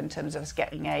counterproductive in terms of us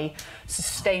getting a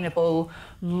sustainable,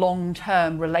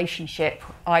 long-term relationship,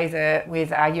 either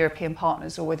with our European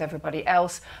partners or with everybody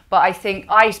else. But I think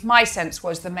my sense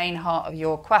was the main heart of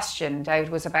your question, David,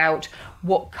 was about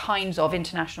what kinds of of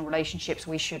international relationships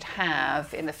we should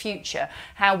have in the future,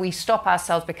 how we stop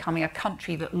ourselves becoming a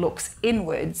country that looks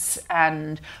inwards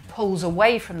and pulls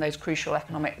away from those crucial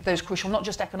not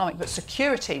just economic but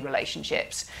security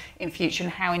relationships in future,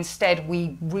 and how instead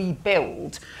we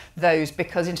rebuild those,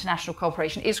 because international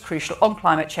cooperation is crucial on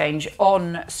climate change,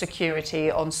 on security,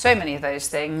 on so many of those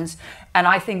things. And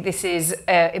I think this is,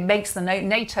 it makes the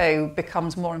NATO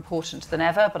becomes more important than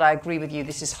ever, but I agree with you,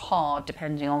 this is hard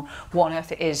depending on what on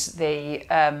earth it is the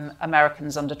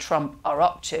Americans under Trump are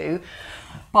up to.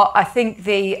 But I think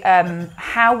the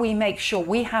how we make sure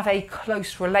we have a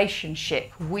close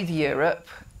relationship with Europe,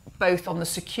 both on the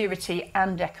security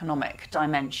and economic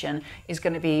dimension, is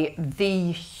going to be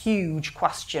the huge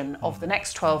question of the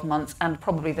next 12 months and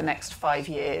probably the next 5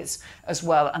 years as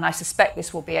well. And I suspect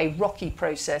this will be a rocky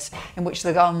process in which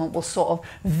the government will sort of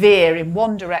veer in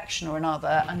one direction or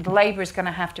another, and Labour is going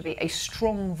to have to be a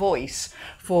strong voice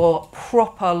for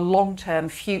proper long-term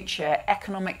future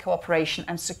economic cooperation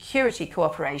and security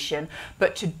cooperation,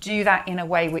 but to do that in a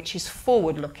way which is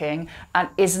forward-looking and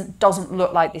doesn't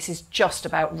look like this is just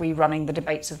about rerunning the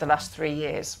debates of the last 3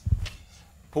 years.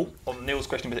 Paul, on Neil's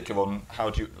question in particular, on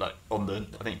how do you, like, on the,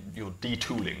 I think your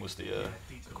detooling was the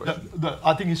question.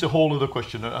 I think it's a whole other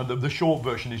question, and the short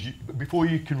version is, before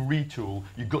you can retool,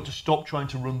 you've got to stop trying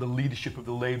to run the leadership of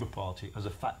the Labour Party as a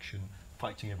faction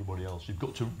fighting everybody else. You've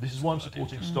got to. This is why I'm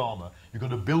supporting Starmer. You've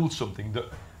got to build something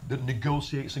that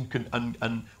negotiates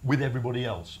and with everybody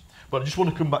else. But I just want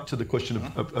to come back to the question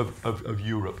of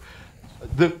Europe.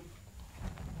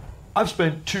 I've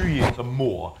spent 2 years and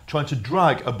more trying to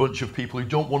drag a bunch of people who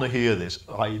don't want to hear this,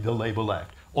 i.e. the Labour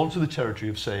left, onto the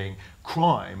territory of saying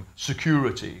crime,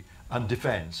 security and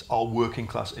defence are working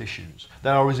class issues. They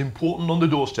are as important on the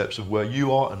doorsteps of where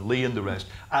you are and Lee and the rest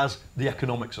as the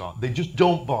economics are. They just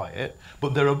don't buy it,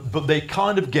 but they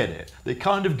kind of get it. They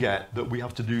kind of get that we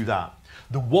have to do that.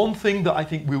 The one thing that I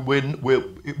think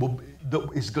that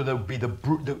is going to be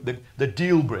the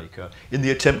deal breaker in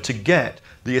the attempt to get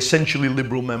the essentially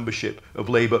liberal membership of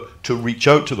Labour to reach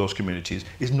out to those communities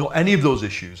is not any of those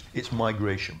issues, it's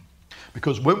migration.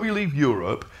 Because when we leave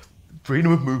Europe,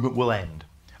 freedom of movement will end.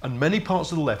 And many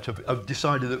parts of the left have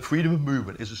decided that freedom of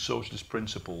movement is a socialist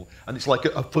principle, and it's like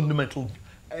a fundamental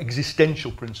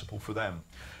existential principle for them.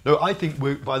 Now, I think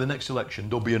by the next election,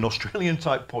 there'll be an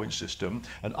Australian-type point system,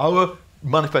 and our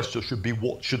manifesto should be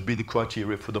what should be the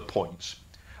criteria for the points.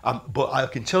 But I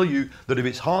can tell you that if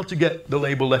it's hard to get the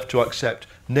Labour left to accept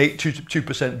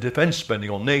 2% defence spending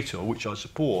on NATO, which I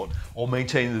support, or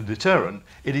maintaining the deterrent,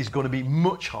 it is going to be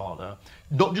much harder,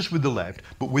 not just with the left,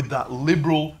 but with that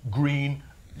liberal, green,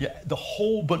 the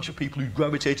whole bunch of people who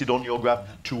gravitated on your graph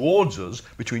towards us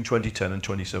between 2010 and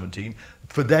 2017.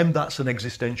 For them, that's an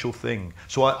existential thing.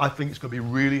 So I think it's going to be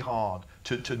really hard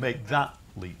to make that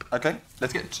leap. Okay,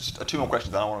 let's get just 2 more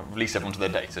questions, then I want to release everyone to their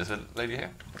dates. There's a lady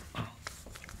here.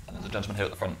 And there's a gentleman here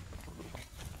at the front.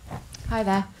 Hi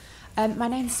there. My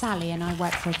name's Sally and I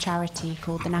work for a charity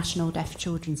called the National Deaf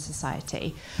Children's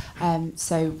Society.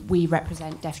 So we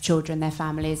represent deaf children, their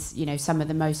families, you know, some of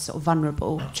the most sort of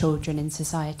vulnerable children in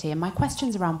society. And my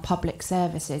question's around public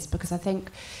services, because I think,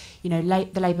 you know,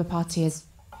 the Labour Party has,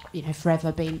 you know,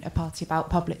 forever been a party about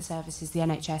public services, the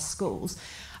NHS, schools.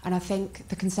 And I think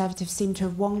the Conservatives seem to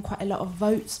have won quite a lot of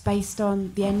votes based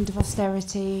on the end of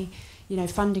austerity, you know,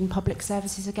 funding public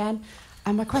services again.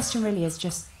 And my question really is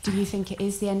just, do you think it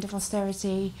is the end of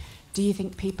austerity? Do you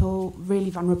think people,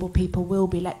 really vulnerable people, will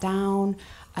be let down?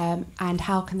 And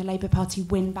how can the Labour Party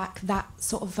win back that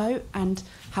sort of vote? And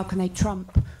how can they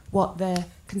trump what the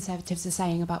Conservatives are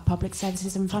saying about public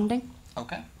services and funding?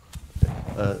 Okay.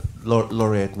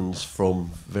 Laurie Edmonds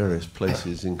from various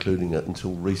places, including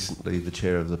until recently the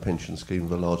chair of the pension scheme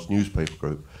of a large newspaper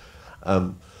group.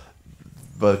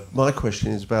 But my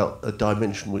question is about a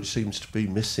dimension which seems to be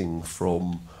missing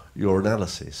from your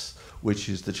analysis, which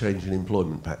is the change in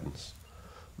employment patterns.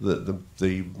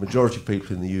 The majority of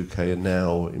people in the UK are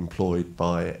now employed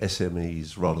by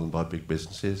SMEs rather than by big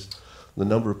businesses. The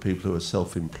number of people who are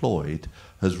self-employed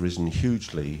has risen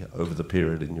hugely over the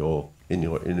period in your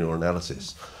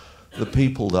analysis. The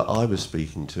people that I was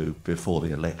speaking to before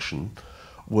the election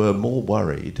were more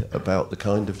worried about the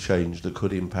kind of change that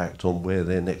could impact on where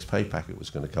their next pay packet was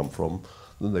going to come from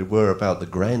than they were about the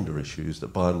grander issues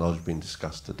that by and large have been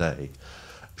discussed today.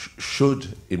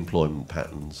 Should employment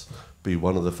patterns be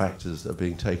one of the factors that are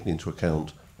being taken into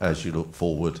account as you look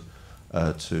forward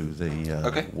to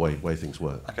the way things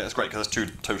work? Okay, that's great, because there's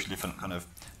 2 totally different kind of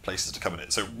places to come in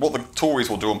it. So what the Tories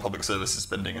will do on public services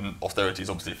spending and austerity is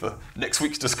obviously for next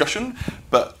week's discussion,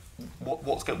 but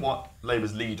what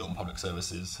Labour's lead on public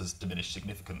services has diminished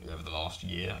significantly over the last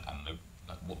year, and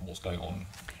what's going on?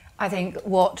 I think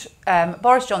what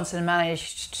Boris Johnson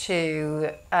managed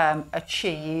to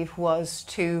achieve was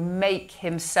to make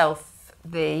himself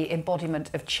the embodiment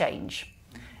of change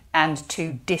and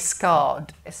to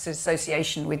discard its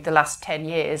association with the last 10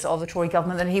 years of the Tory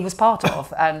government that he was part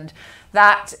of. And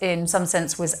that, in some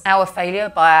sense, was our failure,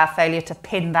 by our failure to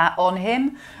pin that on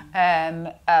him.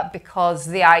 Because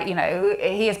he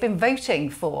has been voting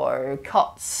for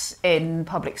cuts in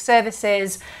public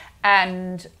services,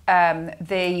 and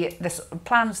the sort of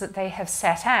plans that they have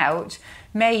set out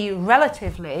may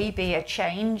relatively be a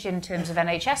change in terms of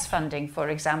NHS funding, for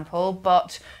example,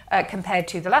 but compared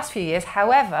to the last few years,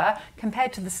 however,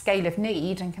 compared to the scale of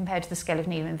need and compared to the scale of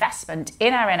need of investment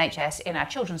in our NHS, in our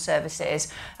children's services,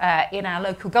 in our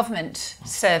local government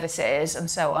services and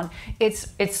so on,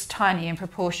 it's tiny in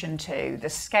proportion to the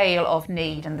scale of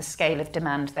need and the scale of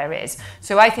demand there is.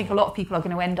 So I think a lot of people are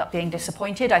going to end up being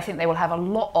disappointed. I think they will have a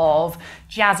lot of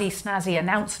jazzy, snazzy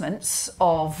announcements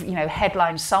of,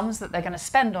 headline sums that they're going to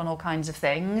spend on all kinds of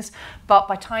things, but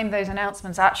by the time those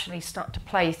announcements actually start to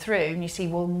play through and you see,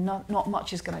 well, not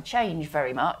much is going to change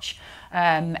very much,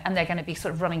 and they're going to be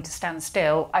sort of running to stand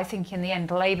still, I think in the end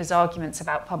Labour's arguments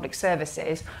about public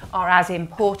services are as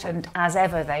important as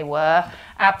ever they were.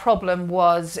 Our problem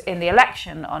was in the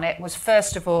election on it was,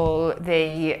 first of all,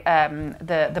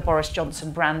 the Boris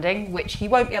Johnson branding, which he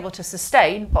won't be able to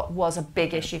sustain, but was a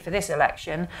big issue for this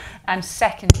election. And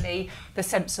secondly, the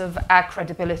sense of our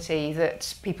credibility,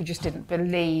 that people just didn't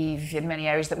believe in many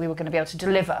areas that we were going to be able to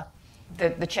deliver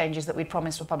the changes that we'd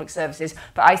promised for public services.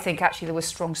 But I think actually there was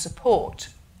strong support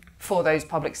for those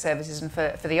public services and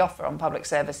for the offer on public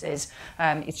services.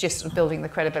 It's just sort of building the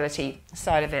credibility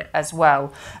side of it as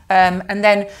well. And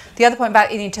then the other point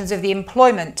about in terms of the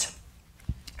employment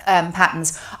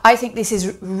patterns, I think this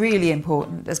is really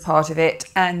important as part of it,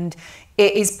 and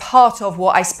it is part of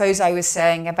what I suppose I was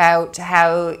saying about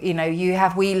how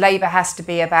Labour has to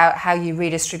be about how you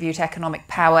redistribute economic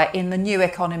power in the new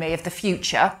economy of the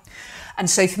future. And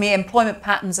so for me, employment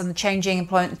patterns and the changing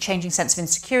employment, changing sense of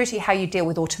insecurity, how you deal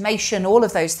with automation, all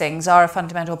of those things are a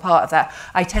fundamental part of that.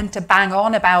 I tend to bang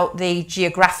on about the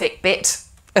geographic bit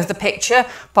of the picture,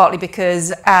 partly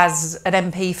because as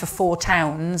an MP for 4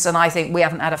 towns, and I think we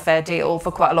haven't had a fair deal for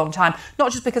quite a long time,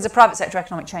 not just because of private sector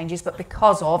economic changes, but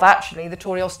because of actually the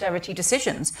Tory austerity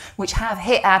decisions, which have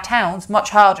hit our towns much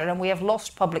harder, and we have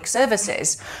lost public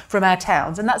services from our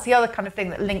towns. And that's the other kind of thing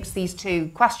that links these two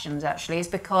questions, actually, is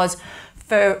because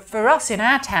for us in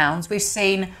our towns, we've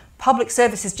seen public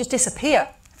services just disappear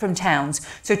from towns.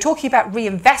 So talking about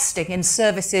reinvesting in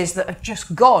services that have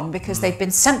just gone because they've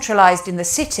been centralised in the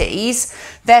cities,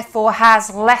 therefore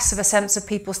has less of a sense of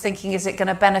people's thinking, is it going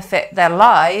to benefit their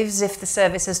lives if the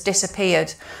service has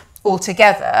disappeared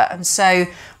altogether? And so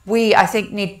we, I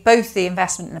think, need both the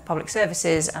investment in the public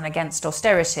services and against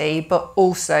austerity, but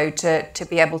also to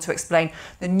be able to explain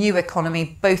the new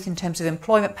economy, both in terms of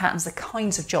employment patterns, the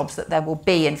kinds of jobs that there will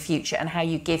be in future, and how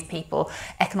you give people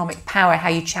economic power, how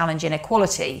you challenge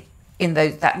inequality in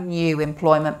that new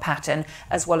employment pattern,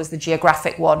 as well as the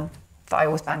geographic one that I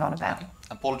always bang on about.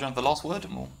 And Paula, do you have the last word,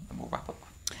 and we'll wrap up?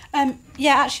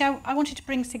 Actually, I wanted to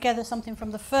bring together something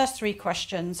from the first 3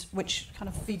 questions, which kind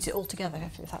of feeds it all together,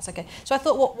 if that's okay. So I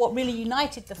thought what really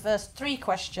united the first 3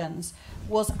 questions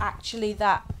was actually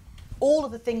that all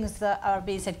of the things that are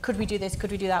being said, could we do this,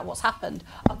 could we do that, what's happened,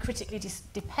 are critically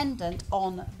dependent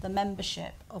on the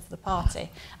membership of the party.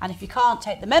 And if you can't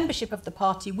take the membership of the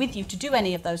party with you to do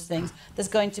any of those things, there's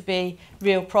going to be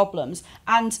real problems.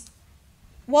 And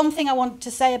one thing I want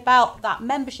to say about that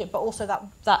membership, but also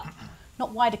that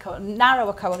not wider,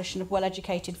 narrower coalition of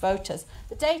well-educated voters.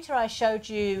 The data I showed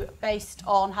you based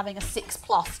on having a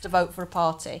 6+ to vote for a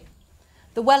party.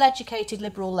 The well-educated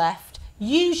Liberal left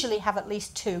usually have at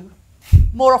least 2,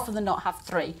 more often than not have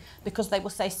 3, because they will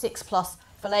say 6+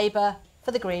 for Labour, for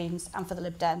the Greens and for the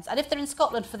Lib Dems. And if they're in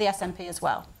Scotland, for the SNP as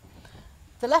well.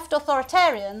 The left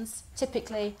authoritarians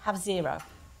typically have 0.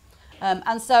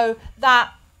 And so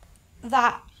that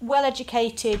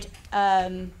well-educated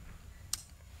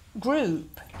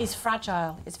group is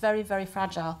fragile. It's very, very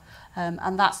fragile,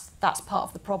 and that's part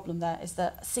of the problem. There is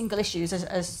that single issues,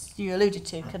 as you alluded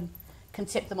to, can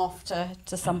tip them off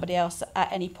to somebody else at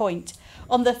any point.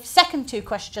 On the second 2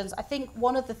 questions, I think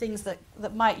one of the things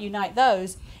that might unite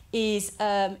those is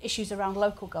issues around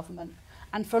local government.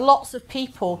 And for lots of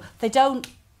people, they don't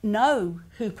know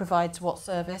who provides what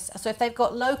service. So if they've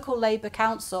got local Labour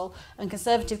council and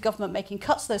Conservative government making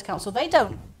cuts to those council, they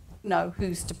don't know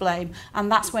who's to blame,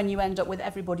 and that's when you end up with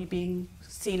everybody being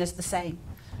seen as the same.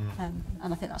 And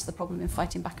I think that's the problem in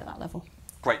fighting back at that level.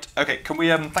 Great. Okay, can we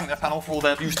thank the panel for all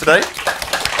their views today?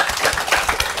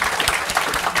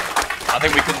 I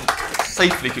think we can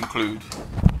safely conclude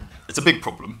it's a big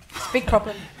problem. It's a big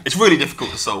problem. It's really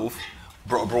difficult to solve.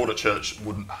 A broader church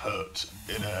wouldn't hurt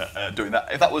in doing that.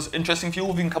 If that was interesting for you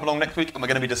all, you can come along next week and we're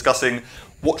going to be discussing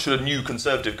what should a new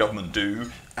Conservative government do,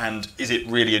 and is it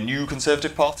really a new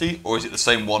Conservative party or is it the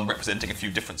same one representing a few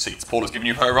different seats? Paul has given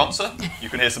you her answer. You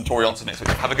can hear some Tory answers next week.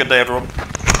 Have a good day, everyone.